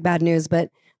can sound like bad news, but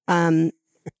we're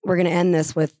going to end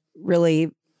this with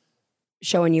really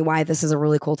showing you why this is a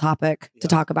really cool topic to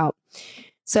talk about.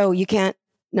 So you can't,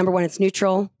 number one, it's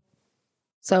neutral.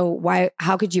 So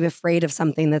how could you be afraid of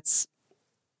something that's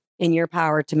in your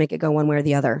power to make it go one way or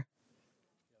the other?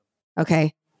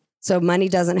 Okay. So money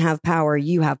doesn't have power.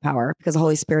 You have power because the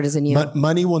Holy Spirit is in you.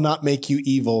 Money will not make you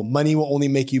evil. Money will only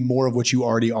make you more of what you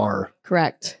already are.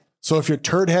 Correct. So if you're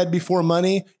turd head before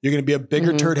money, you're going to be a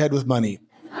bigger turd head with money.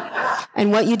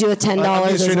 And what you do with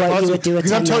 $10 is what you would do with $10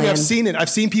 Because I'm telling you, million. I've seen it.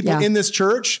 I've seen people in this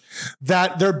church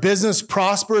that their business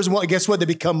prospers. And guess what? They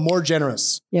become more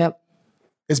generous. Yep.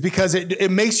 It's because it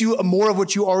makes you more of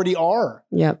what you already are.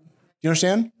 Yep. You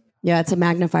understand? Yeah, it's a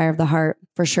magnifier of the heart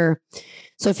for sure.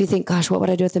 So if you think, gosh, what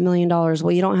would I do with $1 million?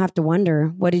 Well, you don't have to wonder,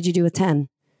 what did you do with 10?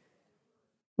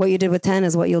 What you did with 10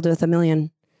 is what you'll do with $1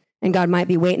 million. And God might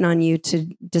be waiting on you to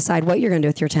decide what you're going to do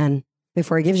with your 10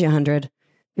 before he gives you 100,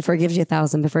 before he gives you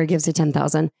 1,000, before he gives you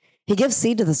 10,000. He gives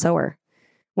seed to the sower.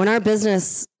 When our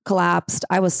business collapsed,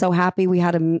 I was so happy we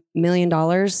had $1 million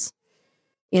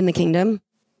in the kingdom.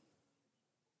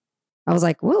 I was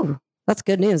like, woo, that's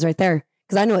good news right there.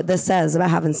 Because I know what this says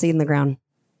about having seed in the ground.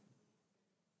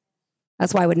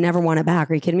 That's why I would never want it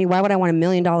back. Are you kidding me? Why would I want $1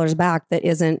 million back that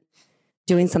isn't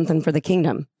doing something for the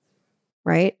kingdom?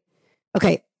 Right?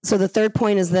 Okay. So the third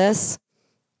point is this.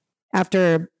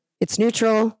 After it's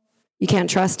neutral, you can't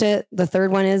trust it. The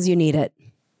third one is you need it.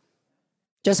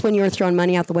 Just when you were throwing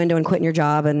money out the window and quitting your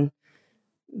job and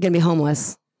going to be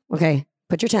homeless. Okay.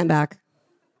 Put your tent back.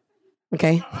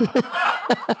 Okay.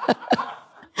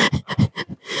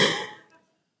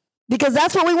 Because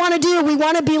that's what we want to do. We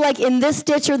want to be like in this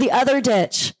ditch or the other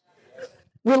ditch.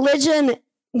 Religion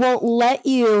won't let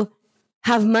you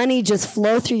have money just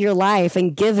flow through your life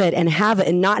and give it and have it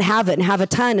and not have it and have a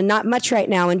ton and not much right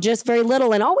now and just very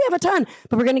little and we have a ton,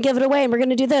 but we're going to give it away and we're going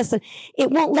to do this. And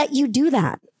it won't let you do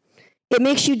that. It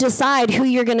makes you decide who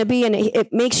you're going to be, and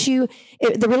it makes you,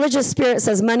 the religious spirit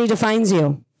says money defines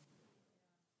you.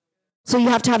 So you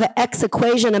have to have an X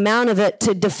equation amount of it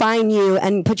to define you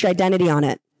and put your identity on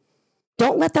it.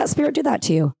 Don't let that spirit do that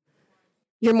to you.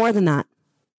 You're more than that.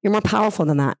 You're more powerful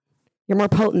than that. You're more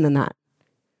potent than that.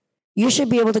 You should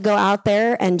be able to go out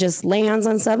there and just lay hands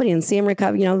on somebody and see them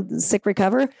recover, sick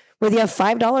recover, whether you have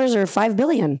 $5 or $5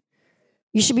 billion.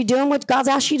 You should be doing what God's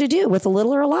asked you to do with a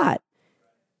little or a lot.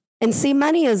 And see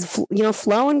money as,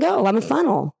 flow and go. I'm a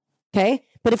funnel. Okay.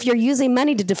 But if you're using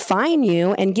money to define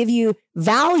you and give you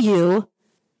value,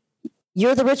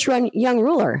 you're the rich young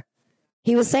ruler.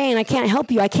 He was saying, I can't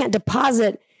help you. I can't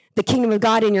deposit the kingdom of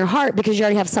God in your heart because you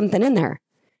already have something in there.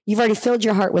 You've already filled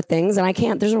your heart with things, and I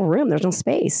can't. There's no room. There's no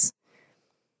space.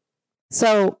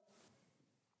 So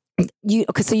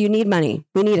you need money.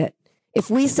 We need it. If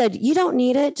we said, you don't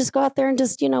need it, just go out there and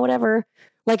just, whatever.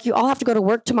 Like you all have to go to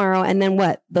work tomorrow. And then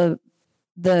what? The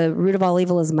root of all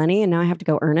evil is money. And now I have to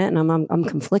go earn it. And I'm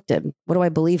conflicted. What do I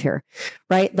believe here?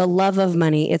 Right? The love of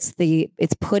money. It's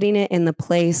putting it in the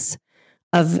place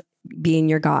of being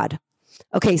your God.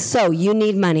 Okay. So you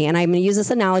need money. And I'm going to use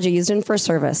this analogy. I used it in first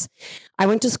service. I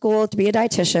went to school to be a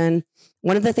dietitian.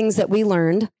 One of the things that we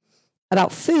learned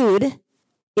about food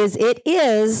is it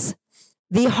is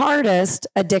the hardest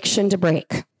addiction to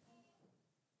break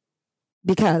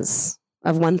because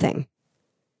of one thing.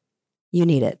 You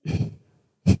need it.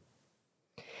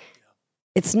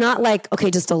 It's not like,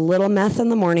 okay, just a little meth in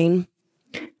the morning,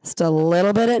 just a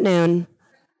little bit at noon,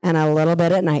 and a little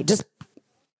bit at night. Just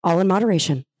all in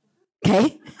moderation.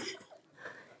 Okay?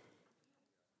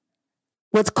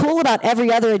 What's cool about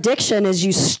every other addiction is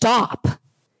you stop.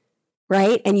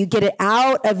 Right? And you get it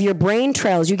out of your brain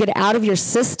trails. You get it out of your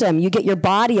system. You get your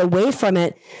body away from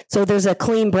it. So there's a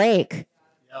clean break.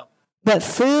 Yeah. But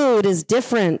food is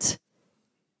different.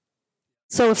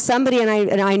 So if somebody,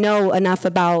 and I know enough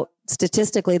about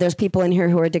statistically, there's people in here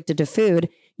who are addicted to food.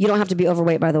 You don't have to be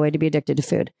overweight, by the way, to be addicted to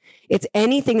food. It's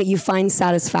anything that you find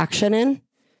satisfaction in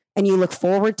and you look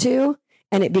forward to,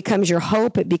 and it becomes your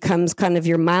hope. It becomes kind of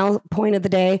your mile point of the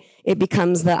day. It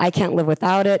becomes the, I can't live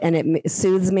without it, and it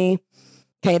soothes me.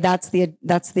 Okay, that's the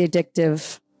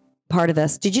addictive part of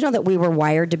this. Did you know that we were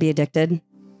wired to be addicted?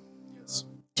 Yes.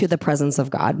 To the presence of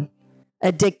God?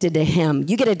 Addicted to Him.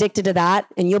 You get addicted to that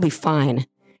and you'll be fine.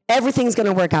 Everything's going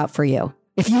to work out for you.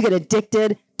 If you get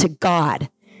addicted to God,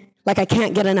 like I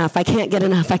can't get enough. I can't get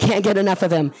enough. I can't get enough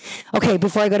of Him. Okay,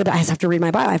 before I go to bed, I just have to read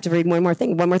my Bible. I have to read one more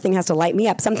thing. One more thing has to light me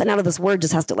up. Something out of this word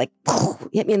just has to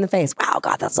hit me in the face. Wow,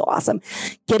 God, that's so awesome.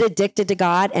 Get addicted to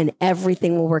God and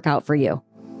everything will work out for you.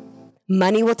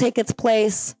 Money will take its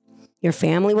place. Your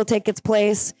family will take its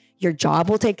place. Your job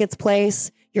will take its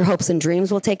place. Your hopes and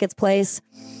dreams will take its place.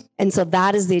 And so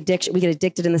that is the addiction. We get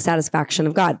addicted in the satisfaction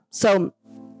of God. So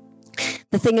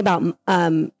the thing about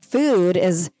food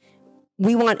is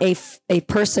we want a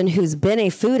person who's been a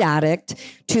food addict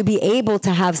to be able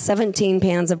to have 17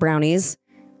 pans of brownies,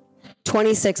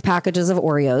 26 packages of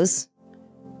Oreos,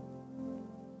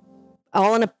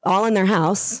 all in their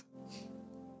house.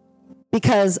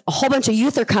 Because a whole bunch of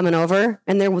youth are coming over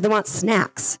and they want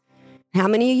snacks. How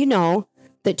many of you know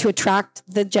that to attract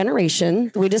the generation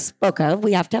that we just spoke of,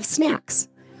 we have to have snacks?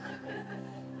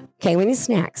 Okay, we need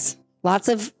snacks. Lots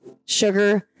of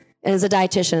sugar. And as a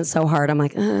dietitian, it's so hard. I'm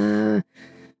like,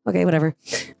 okay, whatever.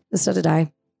 Just have to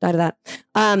die to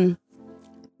that.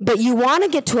 But you want to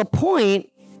get to a point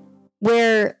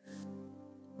where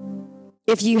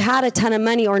if you had a ton of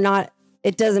money or not,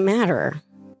 it doesn't matter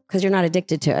because you're not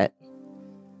addicted to it.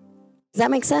 Does that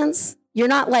make sense? You're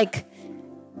not like,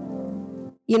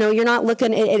 you're not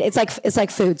looking, it's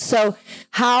like food. So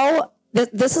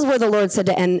this is where the Lord said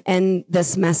to end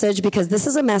this message, because this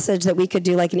is a message that we could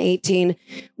do like an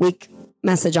 18-week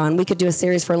message on. We could do a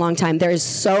series for a long time. There is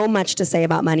so much to say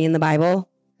about money in the Bible,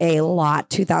 a lot,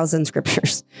 2,000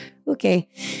 scriptures. Okay.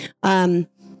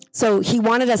 So He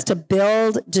wanted us to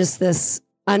build just this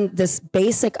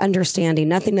basic understanding.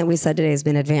 Nothing that we said today has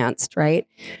been advanced, right?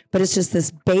 But it's just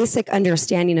this basic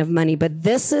understanding of money. But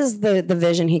this is the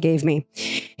vision He gave me.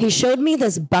 He showed me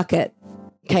this bucket,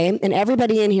 okay? And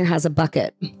everybody in here has a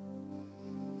bucket.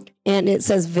 And it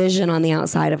says vision on the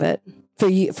outside of it for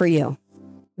you.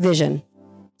 Vision.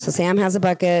 So Sam has a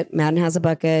bucket, Madden has a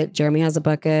bucket, Jeremy has a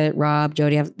bucket, Rob,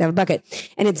 Jody they have a bucket.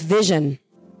 And it's vision.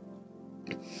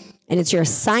 And it's your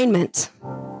assignment.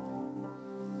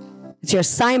 It's your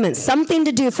assignment, something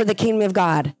to do for the kingdom of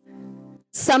God.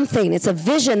 Something. It's a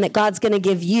vision that God's going to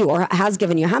give you or has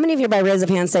given you. How many of you by raise of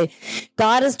hands say,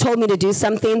 God has told me to do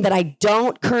something that I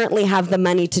don't currently have the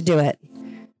money to do it,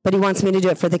 but He wants me to do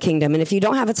it for the kingdom? And if you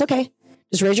don't have, it's okay.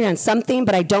 Just raise your hand. Something,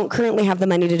 but I don't currently have the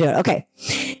money to do it. Okay.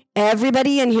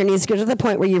 Everybody in here needs to get to the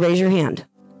point where you raise your hand.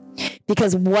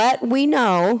 Because what we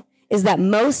know is that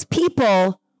most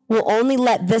people will only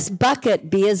let this bucket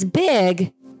be as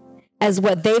big as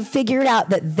what they've figured out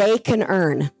that they can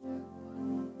earn.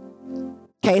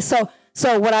 Okay, so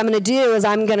what I'm going to do is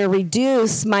I'm going to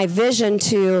reduce my vision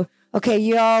to, okay,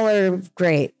 you all are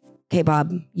great. Okay,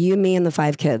 Bob, you, me, and the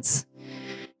 5 kids.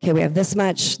 Okay, we have this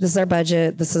much. This is our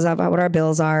budget. This is about what our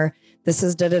bills are. This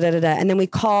is da-da-da-da-da. And then we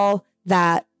call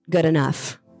that good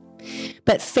enough.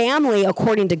 But family,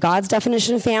 according to God's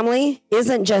definition of family,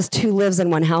 isn't just who lives in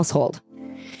one household.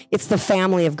 It's the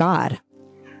family of God.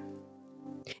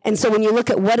 And so when you look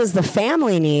at what does the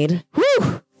family need,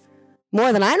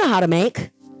 more than I know how to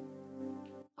make.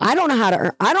 I don't know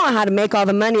how to make all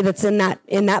the money that's in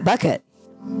that bucket.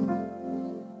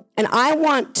 And I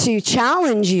want to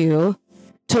challenge you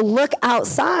to look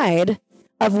outside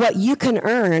of what you can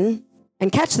earn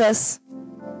and catch this,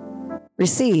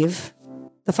 receive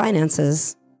the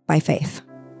finances by faith.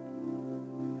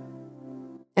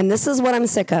 And this is what I'm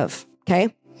sick of,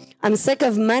 okay? I'm sick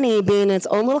of money being its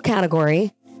own little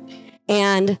category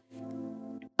and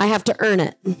I have to earn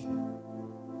it.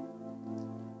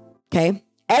 Okay?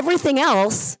 Everything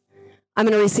else, I'm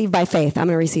going to receive by faith. I'm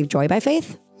going to receive joy by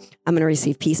faith. I'm going to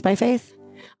receive peace by faith.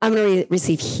 I'm going to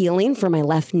receive healing for my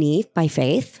left knee by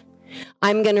faith.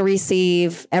 I'm going to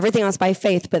receive everything else by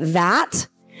faith, but that,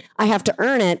 I have to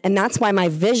earn it, and that's why my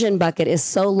vision bucket is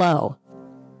so low.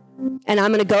 And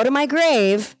I'm going to go to my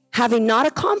grave having not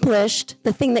accomplished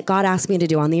the thing that God asked me to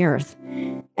do on the earth.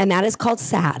 And that is called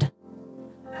sad.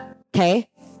 Okay?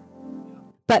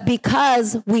 But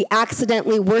because we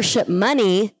accidentally worship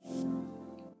money,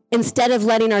 instead of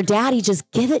letting our daddy just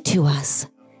give it to us.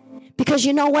 Because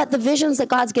you know what? The visions that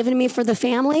God's given me for the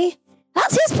family,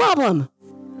 that's his problem.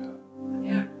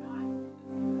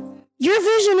 Your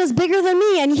vision is bigger than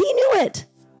me, and he knew it.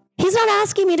 He's not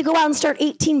asking me to go out and start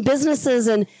 18 businesses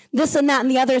and this and that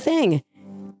and the other thing.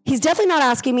 He's definitely not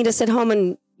asking me to sit home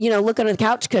and, look under the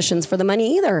couch cushions for the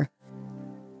money either.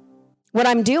 What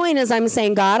I'm doing is I'm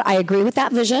saying, God, I agree with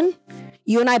that vision.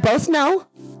 You and I both know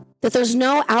that there's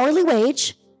no hourly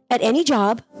wage at any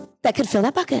job that could fill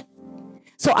that bucket.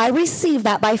 So I receive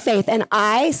that by faith and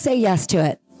I say yes to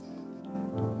it.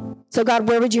 So God,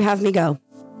 where would you have me go?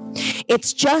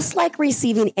 It's just like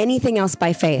receiving anything else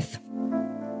by faith.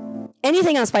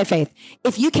 Anything else by faith.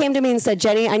 If you came to me and said,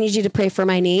 Jenny, I need you to pray for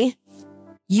my knee,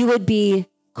 you would be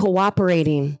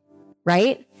cooperating,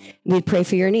 right? We'd pray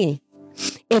for your knee.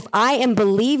 If I am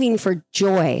believing for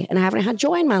joy and I haven't had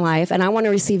joy in my life and I want to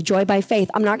receive joy by faith,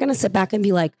 I'm not going to sit back and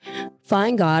be like,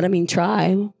 fine, God,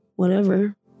 try,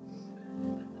 whatever.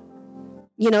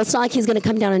 It's not like he's going to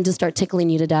come down and just start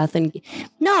tickling you to death. And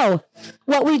no,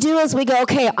 what we do is we go,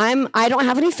 okay, I don't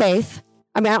have any faith.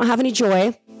 I don't have any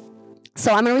joy.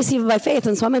 So I'm going to receive it by faith.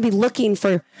 And so I'm going to be looking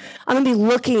for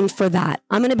that.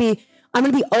 I'm going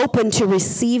to be open to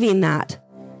receiving that.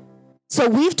 So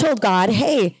we've told God,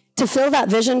 hey, to fill that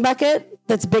vision bucket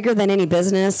that's bigger than any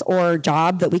business or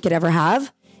job that we could ever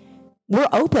have, we're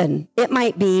open. It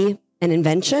might be an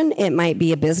invention. It might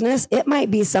be a business. It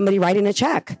might be somebody writing a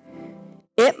check.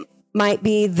 It might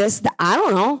be this, I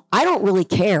don't know. I don't really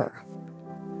care.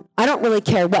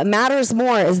 What matters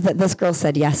more is that this girl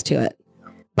said yes to it.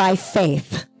 By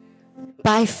faith.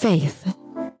 By faith.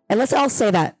 And let's all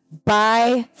say that.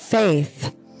 By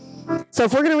faith. So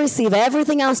if we're going to receive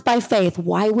everything else by faith,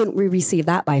 why wouldn't we receive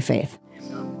that by faith?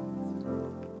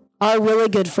 Our really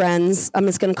good friends, I'm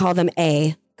just going to call them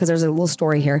A, because there's a little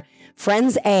story here.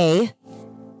 Friends A,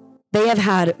 they have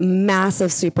had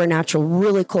massive supernatural,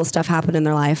 really cool stuff happen in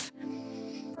their life.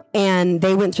 And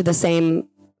they went through the same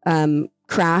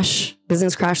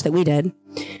business crash that we did.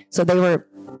 So they were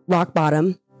rock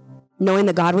bottom, knowing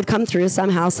that God would come through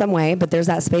somehow, some way, but there's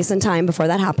that space and time before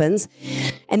that happens.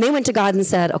 And they went to God and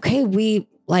said, okay, we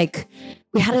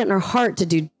had it in our heart to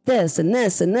do this and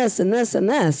this and this and this and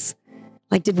this.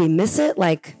 Like, did we miss it?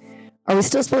 Like, are we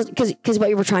still supposed to, because what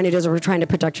you were trying to do is we're trying to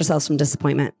protect yourselves from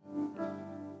disappointment.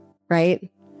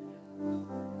 Right?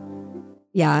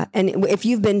 Yeah. And if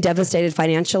you've been devastated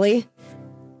financially,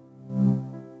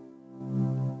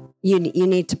 you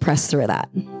need to press through that.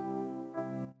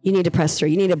 You need to press through.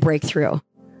 You need to break through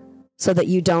so that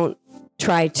you don't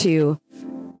try to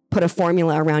put a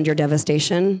formula around your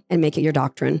devastation and make it your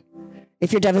doctrine.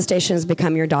 If your devastation has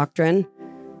become your doctrine,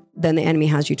 then the enemy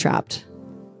has you trapped.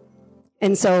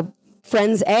 And so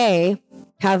friends A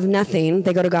have nothing.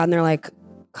 They go to God and they're like,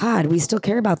 God,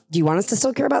 do you want us to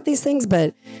still care about these things?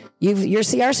 But you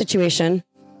see our situation.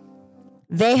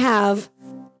 They have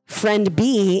friend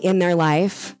B in their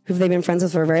life, who they've been friends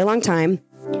with for a very long time,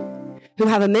 who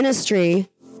have a ministry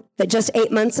that just 8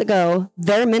 months ago,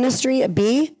 their ministry at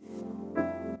B,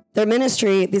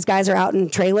 these guys are out in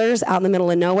trailers, out in the middle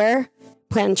of nowhere,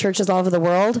 planting churches all over the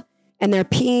world, and they're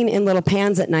peeing in little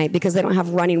pans at night because they don't have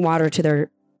running water to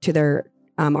their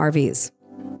RVs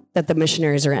that the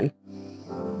missionaries are in.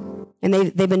 And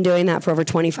they've been doing that for over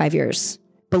 25 years.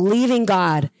 Believing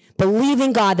God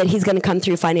that he's going to come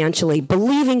through financially.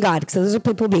 Believing God. So those are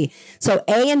people B. So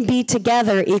A and B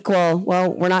together equal,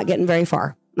 well, we're not getting very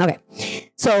far. Okay.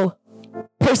 So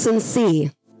person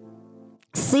C.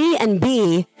 C and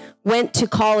B went to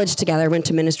college together, went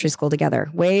to ministry school together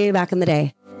way back in the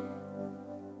day.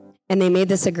 And they made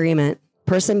this agreement.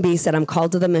 Person B said, I'm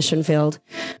called to the mission field.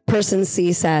 Person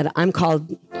C said, I'm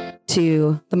called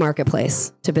to the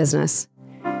marketplace, to business.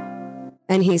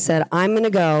 And he said, I'm going to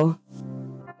go.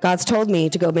 God's told me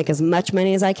to go make as much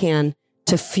money as I can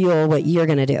to fuel what you're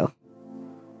going to do.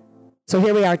 So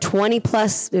here we are, 25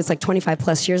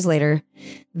 plus years later.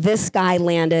 This guy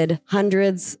landed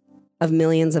hundreds of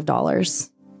millions of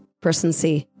dollars, person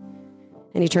C.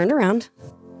 And he turned around,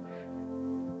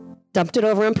 dumped it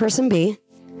over on person B.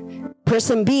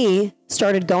 Person B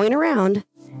started going around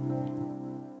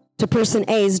to person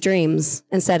A's dreams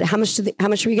and said, how much are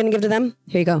you going to give to them?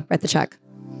 Here you go, write the check.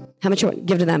 How much you want to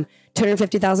give to them?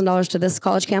 $250,000 to this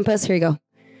college campus? Here you go.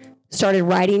 Started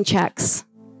writing checks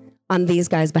on these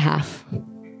guys' behalf.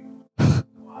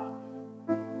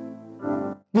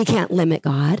 We can't limit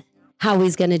God, how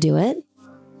he's going to do it.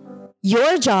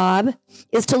 Your job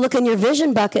is to look in your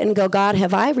vision bucket and go, God,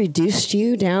 have I reduced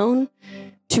you down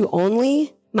to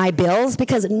only my bills?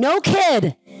 Because no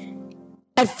kid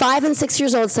at 5 and 6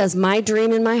 years old says, my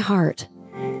dream in my heart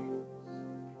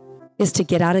is to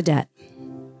get out of debt.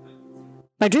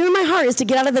 My dream in my heart is to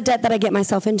get out of the debt that I get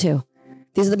myself into.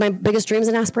 These are my biggest dreams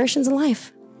and aspirations in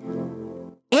life.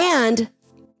 And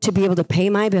to be able to pay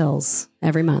my bills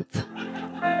every month.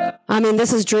 I mean,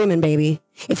 this is dreaming, baby.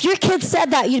 If your kid said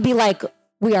that, you'd be like,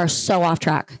 we are so off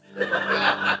track.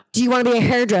 Do you want to be a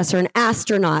hairdresser, an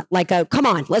astronaut? Come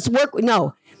on, let's work.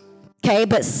 No. Okay,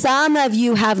 but some of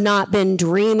you have not been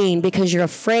dreaming because you're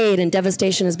afraid and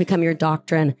devastation has become your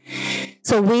doctrine.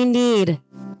 So we need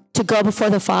to go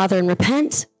before the Father and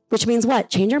repent, which means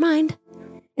what? Change your mind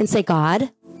and say,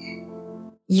 God,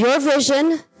 your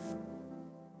vision,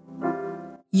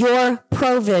 your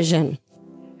provision.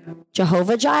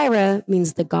 Jehovah Jireh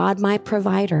means the God, my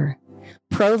provider.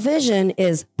 Provision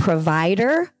is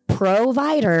provider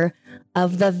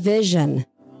of the vision.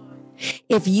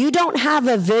 If you don't have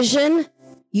a vision,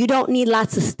 you don't need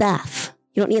lots of stuff.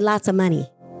 You don't need lots of money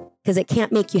because it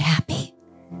can't make you happy.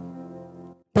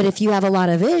 But if you have a lot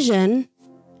of vision,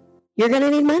 you're going to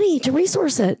need money to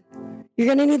resource it. You're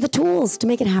going to need the tools to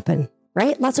make it happen,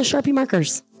 right? Lots of Sharpie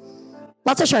markers,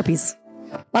 lots of Sharpies,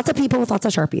 lots of people with lots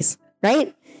of Sharpies,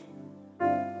 right?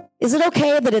 Is it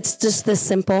okay that it's just this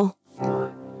simple?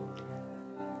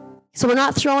 So we're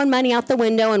not throwing money out the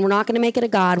window and we're not going to make it a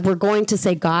God. We're going to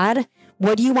say, God,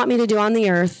 what do you want me to do on the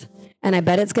earth? And I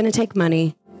bet it's going to take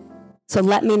money. So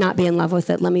let me not be in love with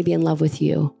it. Let me be in love with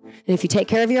you. And if you take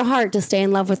care of your heart to stay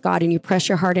in love with God and you press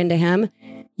your heart into him,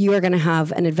 you are going to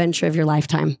have an adventure of your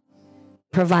lifetime,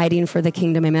 providing for the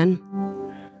kingdom. Amen.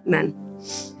 Amen.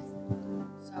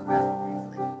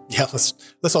 Yeah,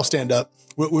 let's all stand up.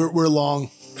 We're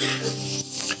long.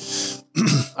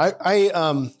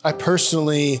 I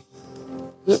personally,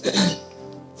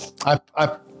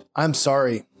 I'm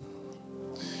sorry.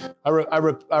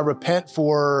 I repent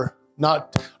for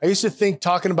not. I used to think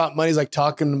talking about money is like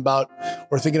talking about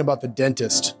or thinking about the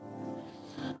dentist.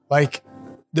 Like,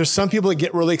 there's some people that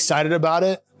get really excited about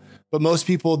it, but most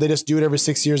people, they just do it every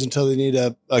 6 years until they need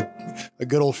a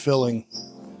good old filling.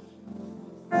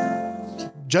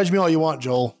 Judge me all you want,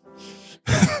 Joel.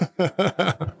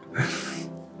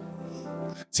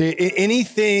 See,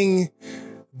 anything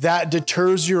that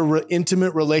deters your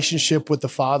intimate relationship with the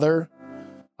Father,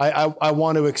 I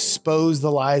want to expose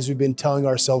the lies we've been telling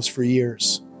ourselves for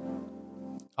years.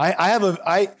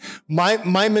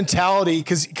 My mentality,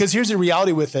 because here's the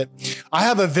reality with it. I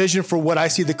have a vision for what I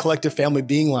see the collective family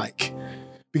being like.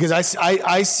 Because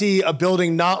I see a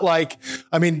building not like,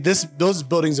 those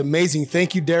building's amazing.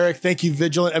 Thank you, Derek. Thank you,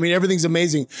 Vigilant. Everything's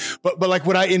amazing. But like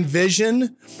what I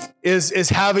envision is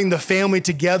having the family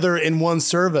together in one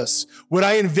service. What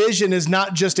I envision is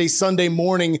not just a Sunday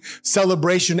morning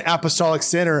celebration apostolic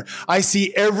center. I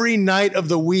see every night of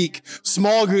the week,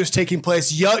 small groups taking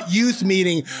place, youth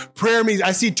meeting, prayer meetings.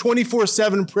 I see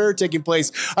 24/7 prayer taking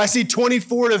place. I see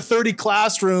 24 to 30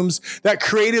 classrooms that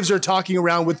creatives are talking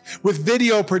around with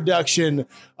video production,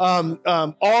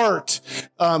 art,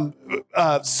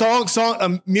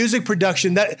 music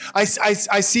production. That I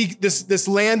see this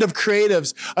land of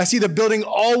creatives. I see the building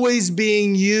always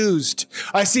being used.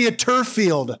 I see a turf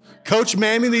field. Coach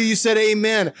Mammy, you said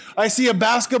amen. I see a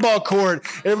basketball court.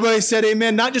 Everybody said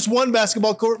amen. Not just one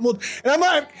basketball court. And I'm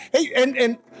like, hey,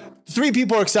 and 3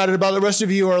 people are excited about it. The rest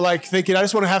of you are like thinking, I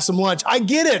just want to have some lunch. I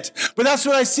get it, but that's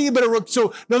what I see.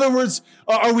 So in other words,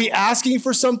 are we asking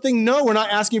for something? No, we're not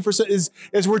asking for something.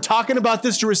 Is we're talking about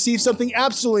this to receive something?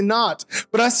 Absolutely not.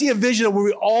 But I see a vision where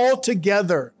we all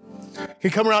together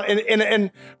can come around.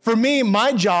 And for me,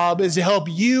 my job is to help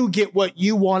you get what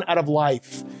you want out of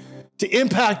life. to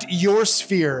impact your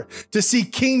sphere, to see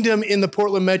kingdom in the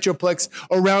Portland Metroplex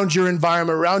around your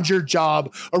environment, around your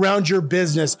job, around your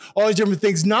business, all these different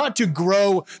things, not to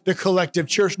grow the collective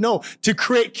church, no, to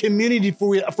create community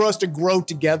for us to grow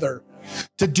together,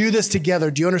 to do this together.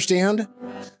 Do you understand?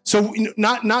 So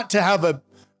not to have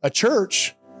a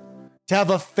church, to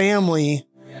have a family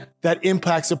that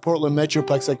impacts the Portland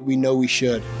Metroplex like we know we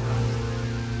should.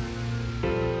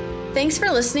 Thanks for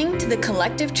listening to the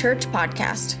Collective Church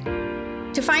podcast.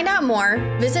 To find out more,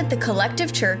 visit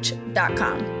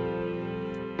thecollectivechurch.com.